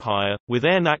Roman Empire, with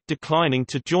Ernak declining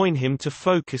to join him to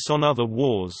focus on other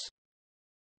wars.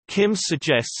 Kim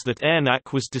suggests that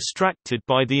Ernak was distracted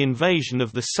by the invasion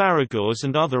of the Saragurs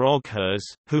and other Oghurs,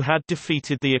 who had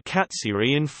defeated the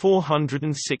Akatsiri in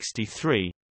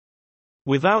 463.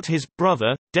 Without his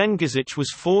brother, Dengizich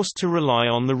was forced to rely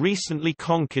on the recently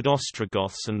conquered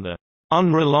Ostrogoths and the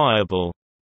unreliable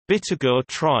Bitagur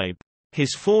tribe.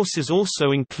 His forces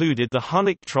also included the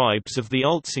Hunnic tribes of the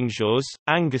Ultsingurs,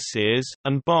 Angasirs,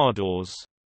 and Bardors.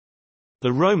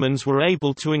 The Romans were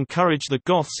able to encourage the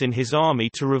Goths in his army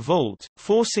to revolt,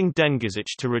 forcing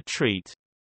Dengizich to retreat.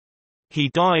 He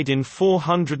died in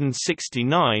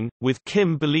 469, with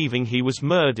Kim believing he was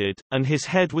murdered, and his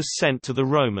head was sent to the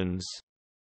Romans.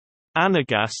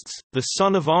 Anagastes, the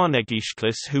son of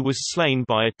Arnegishclus who was slain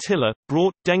by Attila,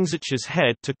 brought Dengizich's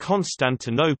head to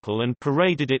Constantinople and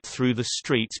paraded it through the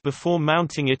streets before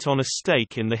mounting it on a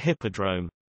stake in the Hippodrome.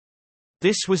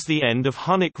 This was the end of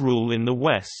Hunnic rule in the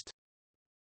West.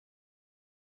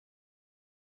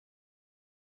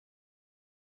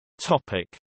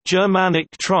 Germanic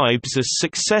tribes as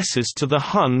successors to the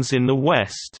Huns in the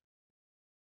West.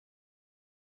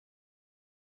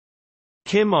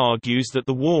 Kim argues that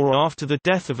the war after the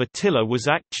death of Attila was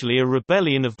actually a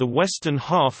rebellion of the western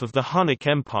half of the Hunnic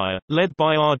Empire, led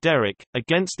by Arderic,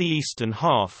 against the eastern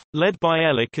half, led by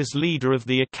Elik as leader of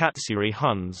the Akatsiri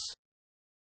Huns.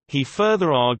 He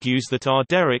further argues that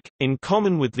Arderic, in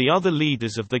common with the other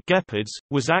leaders of the Gepids,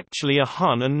 was actually a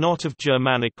Hun and not of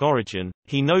Germanic origin.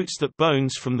 He notes that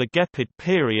bones from the Gepid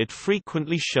period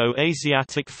frequently show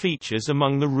Asiatic features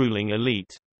among the ruling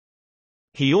elite.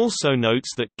 He also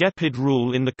notes that Gepid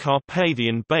rule in the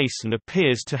Carpathian Basin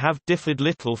appears to have differed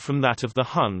little from that of the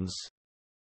Huns.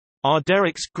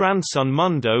 Arderic's grandson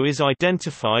Mundo is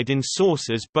identified in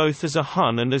sources both as a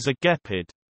Hun and as a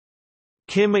Gepid.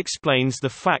 Kim explains the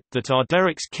fact that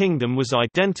Arderic's kingdom was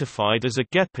identified as a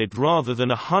Gepid rather than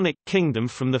a Hunnic kingdom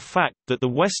from the fact that the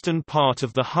western part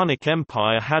of the Hunnic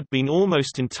Empire had been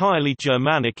almost entirely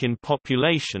Germanic in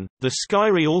population. The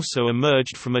Skyri also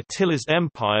emerged from Attila's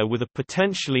empire with a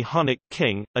potentially Hunnic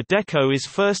king. Adeko is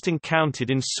first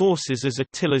encountered in sources as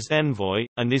Attila's envoy,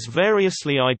 and is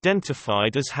variously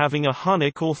identified as having a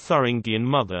Hunnic or Thuringian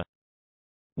mother.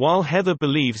 While Heather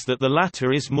believes that the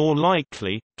latter is more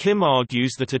likely, Kim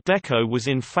argues that Adeko was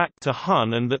in fact a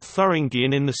Hun and that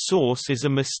Thuringian in the source is a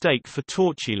mistake for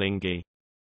Torchilingi.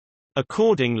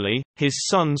 Accordingly, his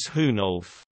sons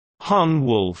Hunolf, Hun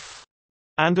Wolf,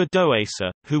 and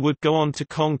Odoacer, who would go on to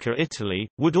conquer Italy,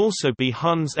 would also be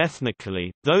Huns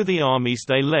ethnically, though the armies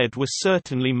they led were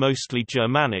certainly mostly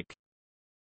Germanic.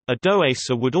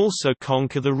 Odoacer would also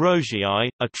conquer the Rogii,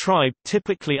 a tribe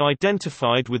typically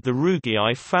identified with the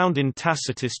Rugii found in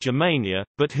Tacitus Germania,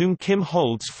 but whom Kim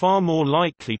holds far more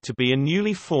likely to be a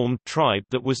newly formed tribe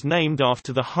that was named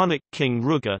after the Hunnic king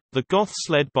Ruga. The Goths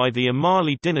led by the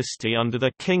Amali dynasty under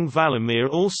their king Valamir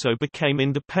also became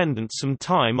independent some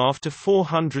time after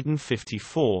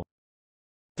 454.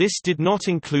 This did not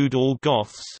include all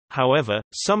Goths, however,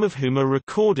 some of whom are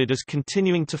recorded as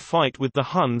continuing to fight with the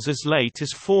Huns as late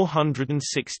as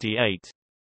 468.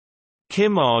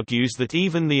 Kim argues that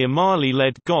even the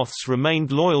Amali-led Goths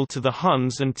remained loyal to the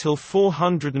Huns until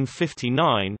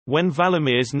 459, when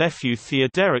Valamir's nephew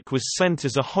Theoderic was sent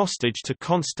as a hostage to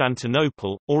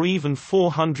Constantinople, or even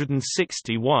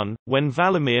 461, when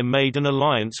Valamir made an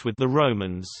alliance with the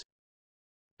Romans.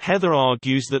 Heather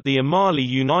argues that the Amali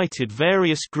united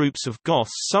various groups of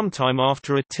Goths sometime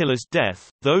after Attila's death,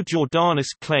 though Jordanus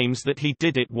claims that he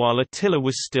did it while Attila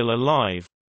was still alive.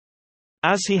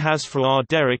 As he has for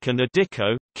Arderic and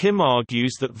Adiko, Kim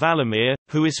argues that Valamir,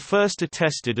 who is first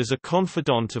attested as a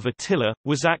confidant of Attila,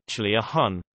 was actually a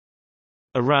Hun.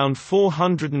 Around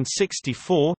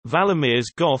 464,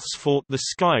 Valamir's Goths fought the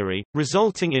Skyri,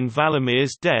 resulting in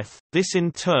Valamir's death. This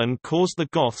in turn caused the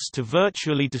Goths to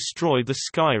virtually destroy the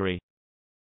Skyri.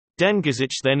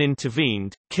 Dengizich then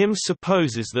intervened. Kim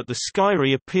supposes that the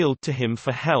Skyri appealed to him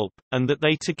for help, and that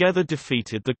they together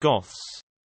defeated the Goths.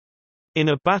 In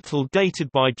a battle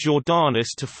dated by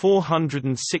Jordanus to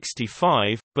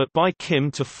 465, but by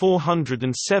Kim to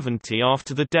 470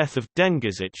 after the death of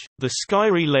Dengizich, the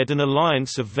Skyri led an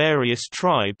alliance of various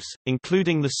tribes,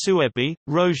 including the Suebi,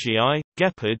 Rogii,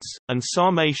 Gepids, and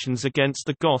Sarmatians against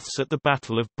the Goths at the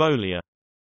Battle of Bolia.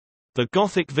 The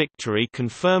Gothic victory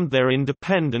confirmed their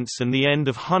independence and the end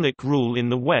of Hunnic rule in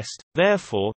the West.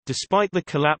 Therefore, despite the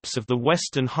collapse of the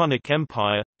Western Hunnic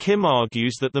Empire, Kim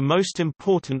argues that the most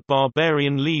important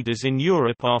barbarian leaders in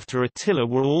Europe after Attila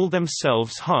were all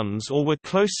themselves Huns or were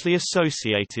closely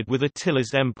associated with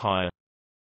Attila's empire.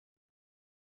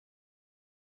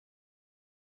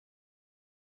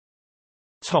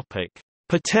 Topic: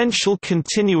 Potential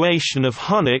continuation of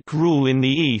Hunnic rule in the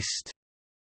East.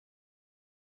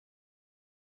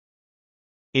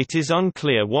 It is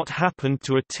unclear what happened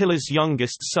to Attila's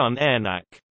youngest son Ernak.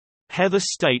 Heather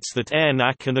states that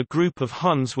Ernak and a group of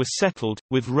Huns were settled,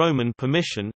 with Roman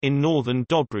permission, in northern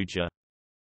Dobruja.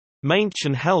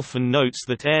 Mainchen Helfen notes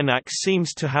that Ernak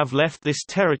seems to have left this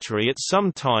territory at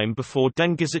some time before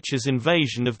Dengizic's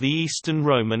invasion of the Eastern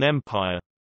Roman Empire.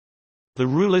 The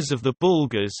rulers of the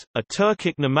Bulgars, a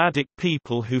Turkic nomadic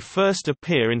people who first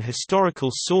appear in historical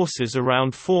sources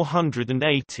around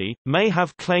 480, may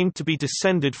have claimed to be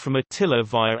descended from Attila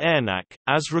via Ernak,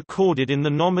 as recorded in the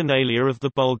nominalia of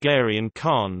the Bulgarian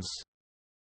Khans.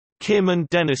 Kim and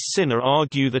Dennis Sinner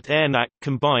argue that Ernak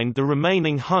combined the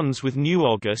remaining Huns with New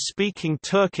Oghur-speaking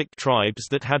Turkic tribes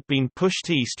that had been pushed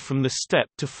east from the steppe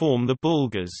to form the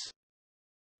Bulgars.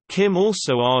 Kim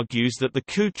also argues that the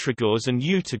Kutrigors and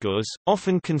Utagurs,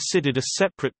 often considered a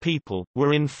separate people,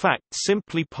 were in fact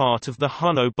simply part of the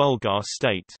Hunno-Bulgar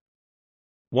state.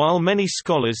 While many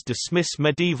scholars dismiss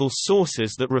medieval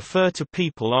sources that refer to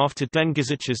people after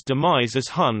Dengizic's demise as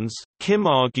Huns, Kim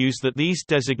argues that these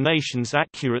designations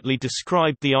accurately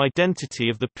describe the identity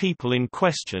of the people in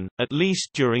question. At least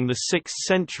during the 6th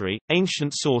century,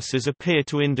 ancient sources appear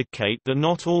to indicate that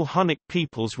not all Hunnic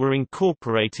peoples were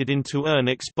incorporated into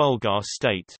Ernik's Bulgar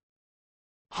state.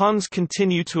 Huns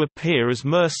continue to appear as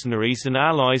mercenaries and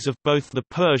allies of both the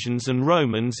Persians and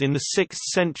Romans in the 6th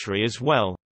century as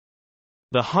well.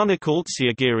 The Hunnic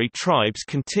Altsiagiri tribes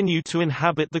continue to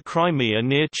inhabit the Crimea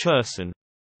near Cherson.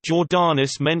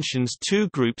 Jordanus mentions two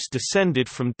groups descended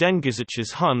from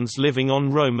Dengizic's Huns living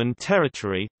on Roman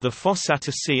territory, the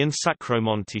Fossatici and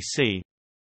Sacromontici.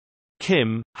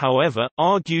 Kim, however,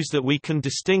 argues that we can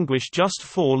distinguish just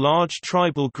 4 large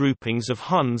tribal groupings of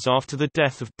Huns after the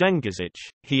death of Dengizic.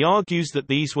 He argues that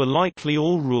these were likely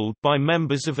all ruled by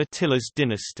members of Attila's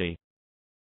dynasty.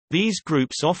 These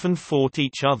groups often fought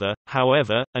each other,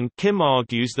 however, and Kim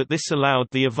argues that this allowed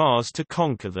the Avars to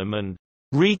conquer them and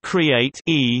recreate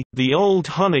the old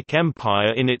Hunnic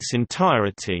Empire in its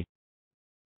entirety.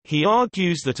 He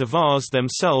argues that Avars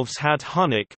themselves had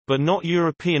Hunnic, but not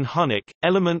European Hunnic,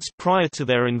 elements prior to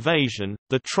their invasion.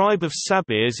 The tribe of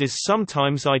Sabirs is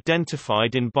sometimes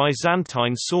identified in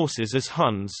Byzantine sources as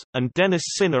Huns, and Dennis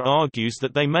Sinner argues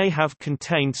that they may have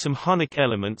contained some Hunnic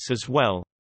elements as well.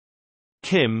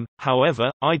 Kim,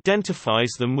 however, identifies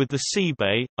them with the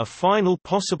Sibe. A final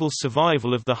possible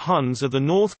survival of the Huns are the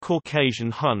North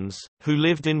Caucasian Huns, who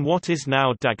lived in what is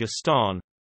now Dagestan.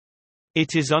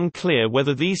 It is unclear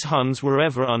whether these Huns were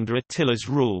ever under Attila's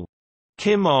rule.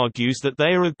 Kim argues that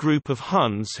they are a group of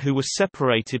Huns who were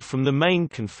separated from the main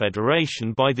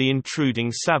confederation by the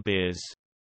intruding Sabirs.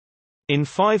 In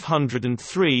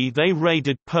 503 they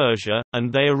raided Persia,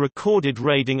 and they are recorded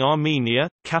raiding Armenia,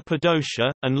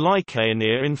 Cappadocia, and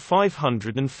Lycaonia in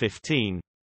 515.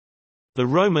 The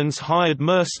Romans hired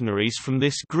mercenaries from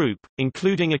this group,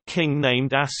 including a king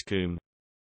named Ascum.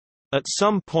 At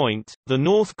some point, the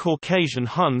North Caucasian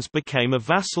Huns became a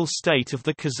vassal state of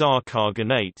the Khazar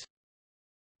Khaganate.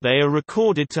 They are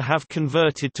recorded to have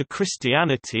converted to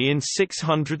Christianity in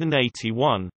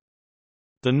 681.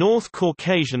 The North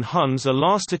Caucasian Huns are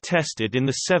last attested in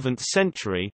the 7th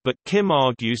century, but Kim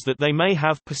argues that they may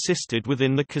have persisted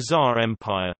within the Khazar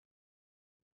Empire.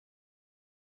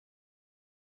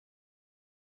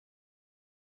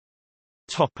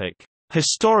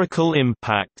 Historical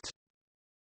impact.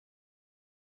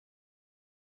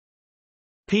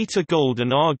 Peter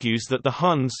Golden argues that the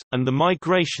Huns, and the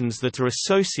migrations that are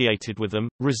associated with them,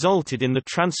 resulted in the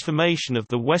transformation of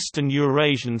the Western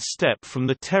Eurasian steppe from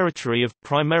the territory of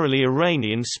primarily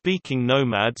Iranian-speaking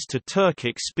nomads to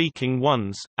Turkic-speaking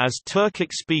ones. As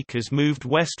Turkic speakers moved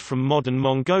west from modern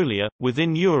Mongolia,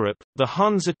 within Europe, the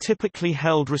Huns are typically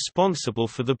held responsible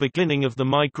for the beginning of the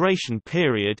migration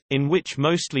period, in which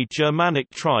mostly Germanic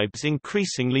tribes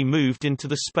increasingly moved into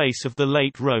the space of the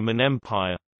late Roman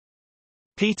Empire.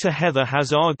 Peter Heather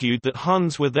has argued that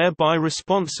Huns were thereby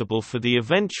responsible for the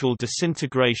eventual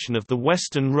disintegration of the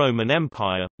Western Roman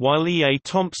Empire, while E. A.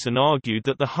 Thompson argued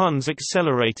that the Huns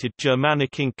accelerated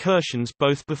Germanic incursions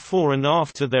both before and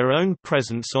after their own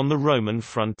presence on the Roman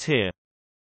frontier.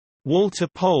 Walter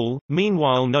Pohl,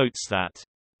 meanwhile, notes that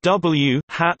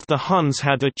The Huns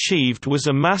had achieved was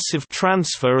a massive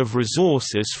transfer of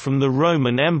resources from the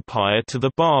Roman Empire to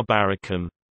the Barbaricum.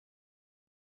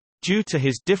 Due to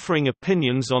his differing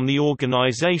opinions on the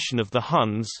organization of the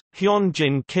Huns,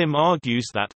 Hyun-jin Kim argues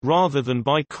that, rather than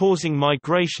by causing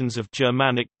migrations of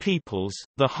Germanic peoples,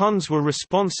 the Huns were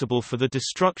responsible for the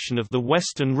destruction of the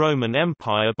Western Roman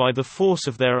Empire by the force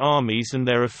of their armies and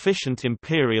their efficient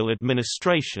imperial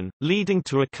administration, leading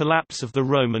to a collapse of the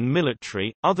Roman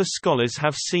military. Other scholars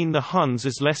have seen the Huns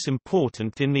as less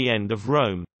important in the end of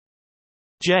Rome.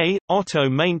 Otto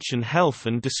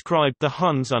Machen-Helfen described the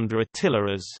Huns under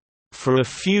Attila as for a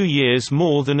few years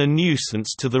more than a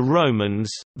nuisance to the Romans,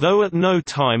 though at no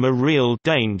time a real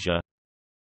danger.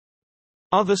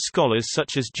 Other scholars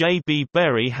such as J. B.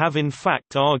 Berry have in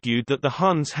fact argued that the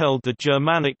Huns held the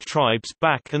Germanic tribes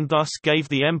back and thus gave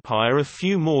the empire a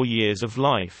few more years of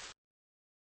life.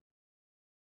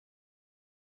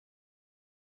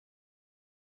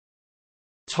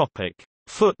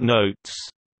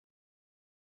 Footnotes.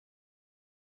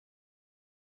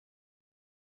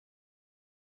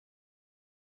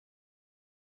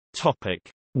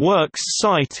 Works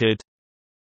cited.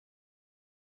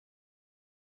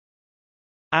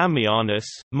 Ammianus,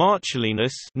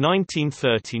 Marcellinus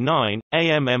 1939,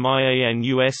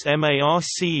 Ammianus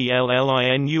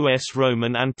Marcellinus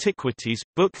Roman Antiquities,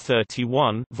 Book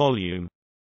 31 Volume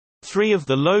 3 of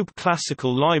the Loeb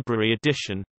Classical Library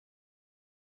edition.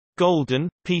 Golden,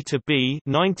 Peter B.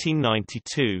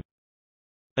 1992.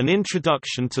 An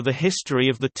Introduction to the History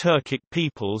of the Turkic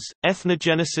Peoples,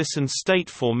 Ethnogenesis and State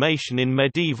Formation in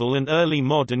Medieval and Early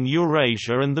Modern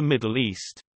Eurasia and the Middle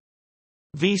East.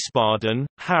 Wiesbaden,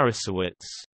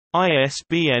 Harrisowitz.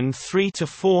 ISBN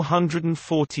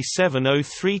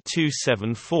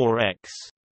 3-447-03274-X.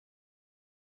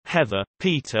 Heather,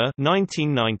 Peter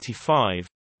 1995.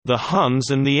 The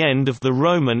Huns and the End of the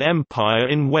Roman Empire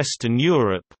in Western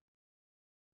Europe.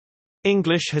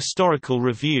 English Historical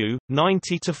Review,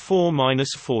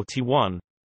 90-4-41.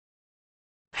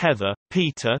 Heather,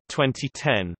 Peter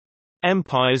 2010.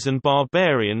 Empires and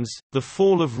Barbarians, The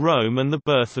Fall of Rome and the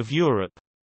Birth of Europe.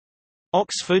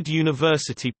 Oxford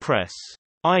University Press.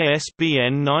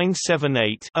 ISBN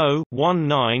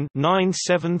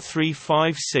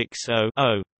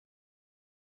 978-0-19-973560-0.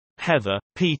 Heather,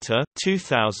 Peter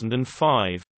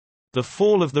 2005. The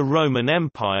Fall of the Roman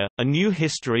Empire, A New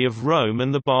History of Rome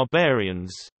and the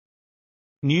Barbarians.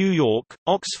 New York,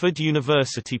 Oxford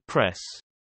University Press.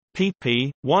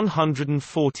 pp.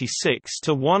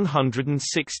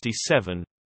 146–167.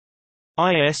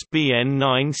 ISBN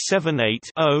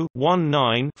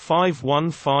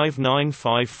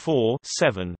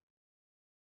 978-0-19-515954-7.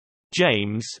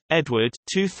 James, Edward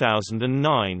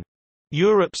 2009.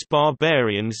 Europe's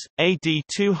Barbarians, AD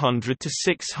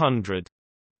 200–600.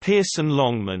 Pearson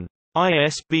Longman.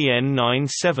 ISBN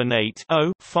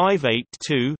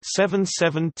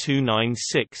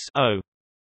 978-0-582-77296-0.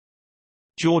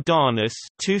 Jordanus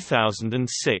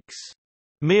 2006.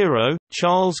 Miro,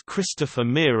 Charles Christopher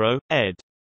Miro, ed.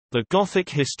 The Gothic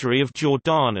History of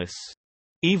Jordanus.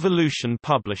 Evolution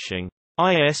Publishing.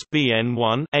 ISBN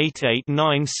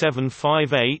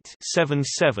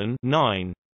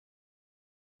 1-889758-77-9.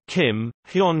 Kim,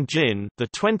 Hyun-jin, the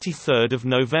 23rd of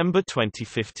November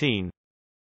 2015.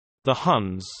 The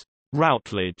Huns.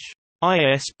 Routledge.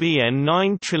 ISBN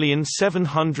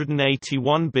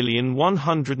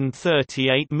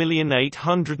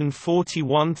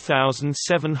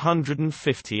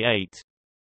 9781138841758.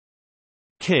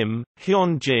 Kim,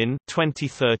 Hyun-jin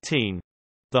 2013.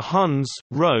 The Huns,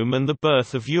 Rome and the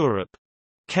Birth of Europe.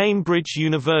 Cambridge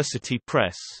University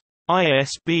Press.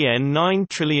 ISBN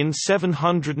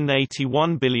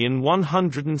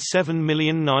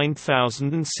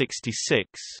 9781107000966.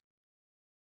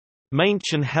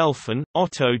 Machen-Helfen,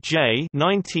 Otto J.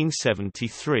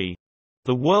 1973.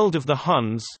 The World of the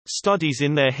Huns, Studies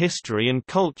in Their History and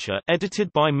Culture,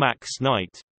 edited by Max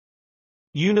Knight.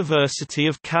 University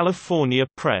of California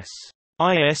Press.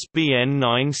 ISBN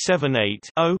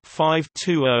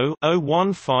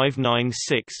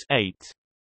 978-0-520-01596-8.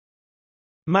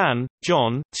 Mann,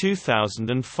 John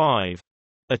 2005.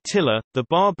 Attila, the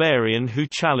Barbarian Who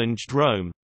Challenged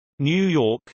Rome. New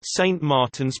York, St.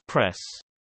 Martin's Press.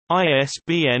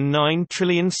 ISBN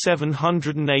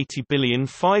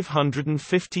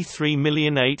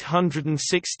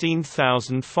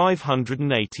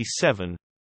 9780553816587.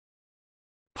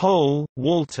 Pohl,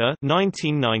 Walter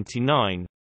 1999.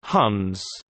 Huns.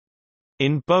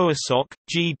 In Bowersock,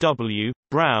 G. W.,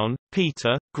 Brown,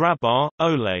 Peter, Grabar,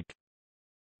 Oleg.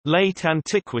 Late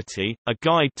Antiquity, A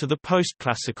Guide to the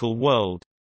Postclassical World.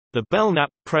 The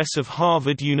Belknap Press of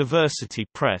Harvard University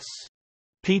Press.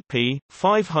 pp.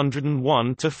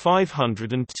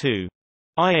 501–502.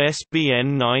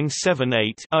 ISBN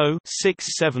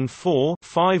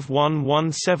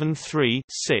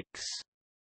 978-0-674-51173-6.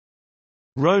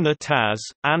 Rona Taz,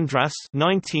 Andras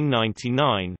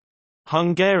 1999.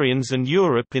 Hungarians and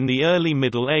Europe in the Early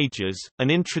Middle Ages, An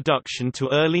Introduction to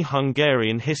Early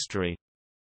Hungarian History.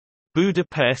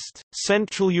 Budapest,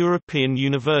 Central European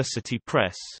University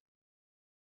Press.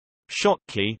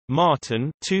 Schottky,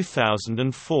 Martin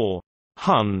 2004.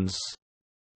 Huns.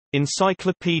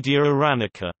 Encyclopaedia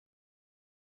Iranica.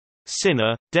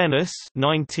 Sinner, Dennis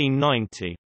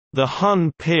 1990. The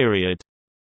Hun Period.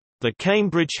 The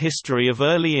Cambridge History of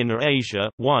Early Inner Asia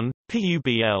 1,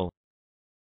 PUBL.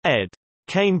 Ed.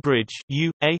 Cambridge,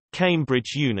 U.A.,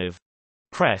 Cambridge Univ.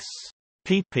 Press.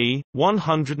 pp.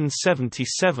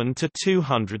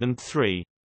 177–203.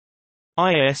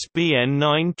 ISBN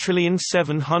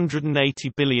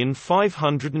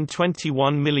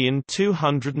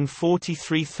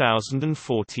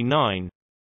 9780521243049.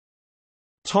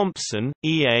 Thompson,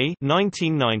 E. A.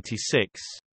 1996.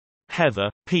 Heather,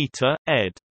 Peter,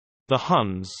 ed. The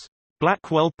Huns.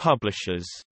 Blackwell Publishers.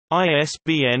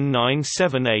 ISBN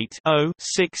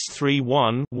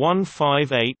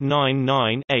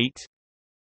 978-0-631-15899-8.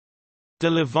 De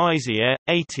la Vizière,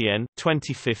 Etienne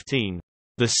 2015.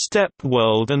 The Steppe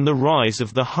World and the Rise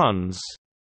of the Huns.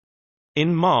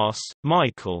 In Mars,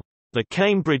 Michael. The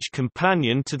Cambridge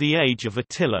Companion to the Age of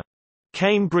Attila.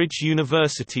 Cambridge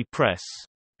University Press.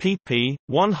 pp.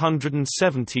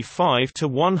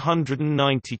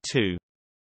 175–192.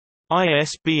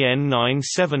 ISBN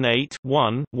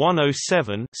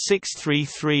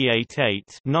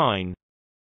 978-1-107-63388-9.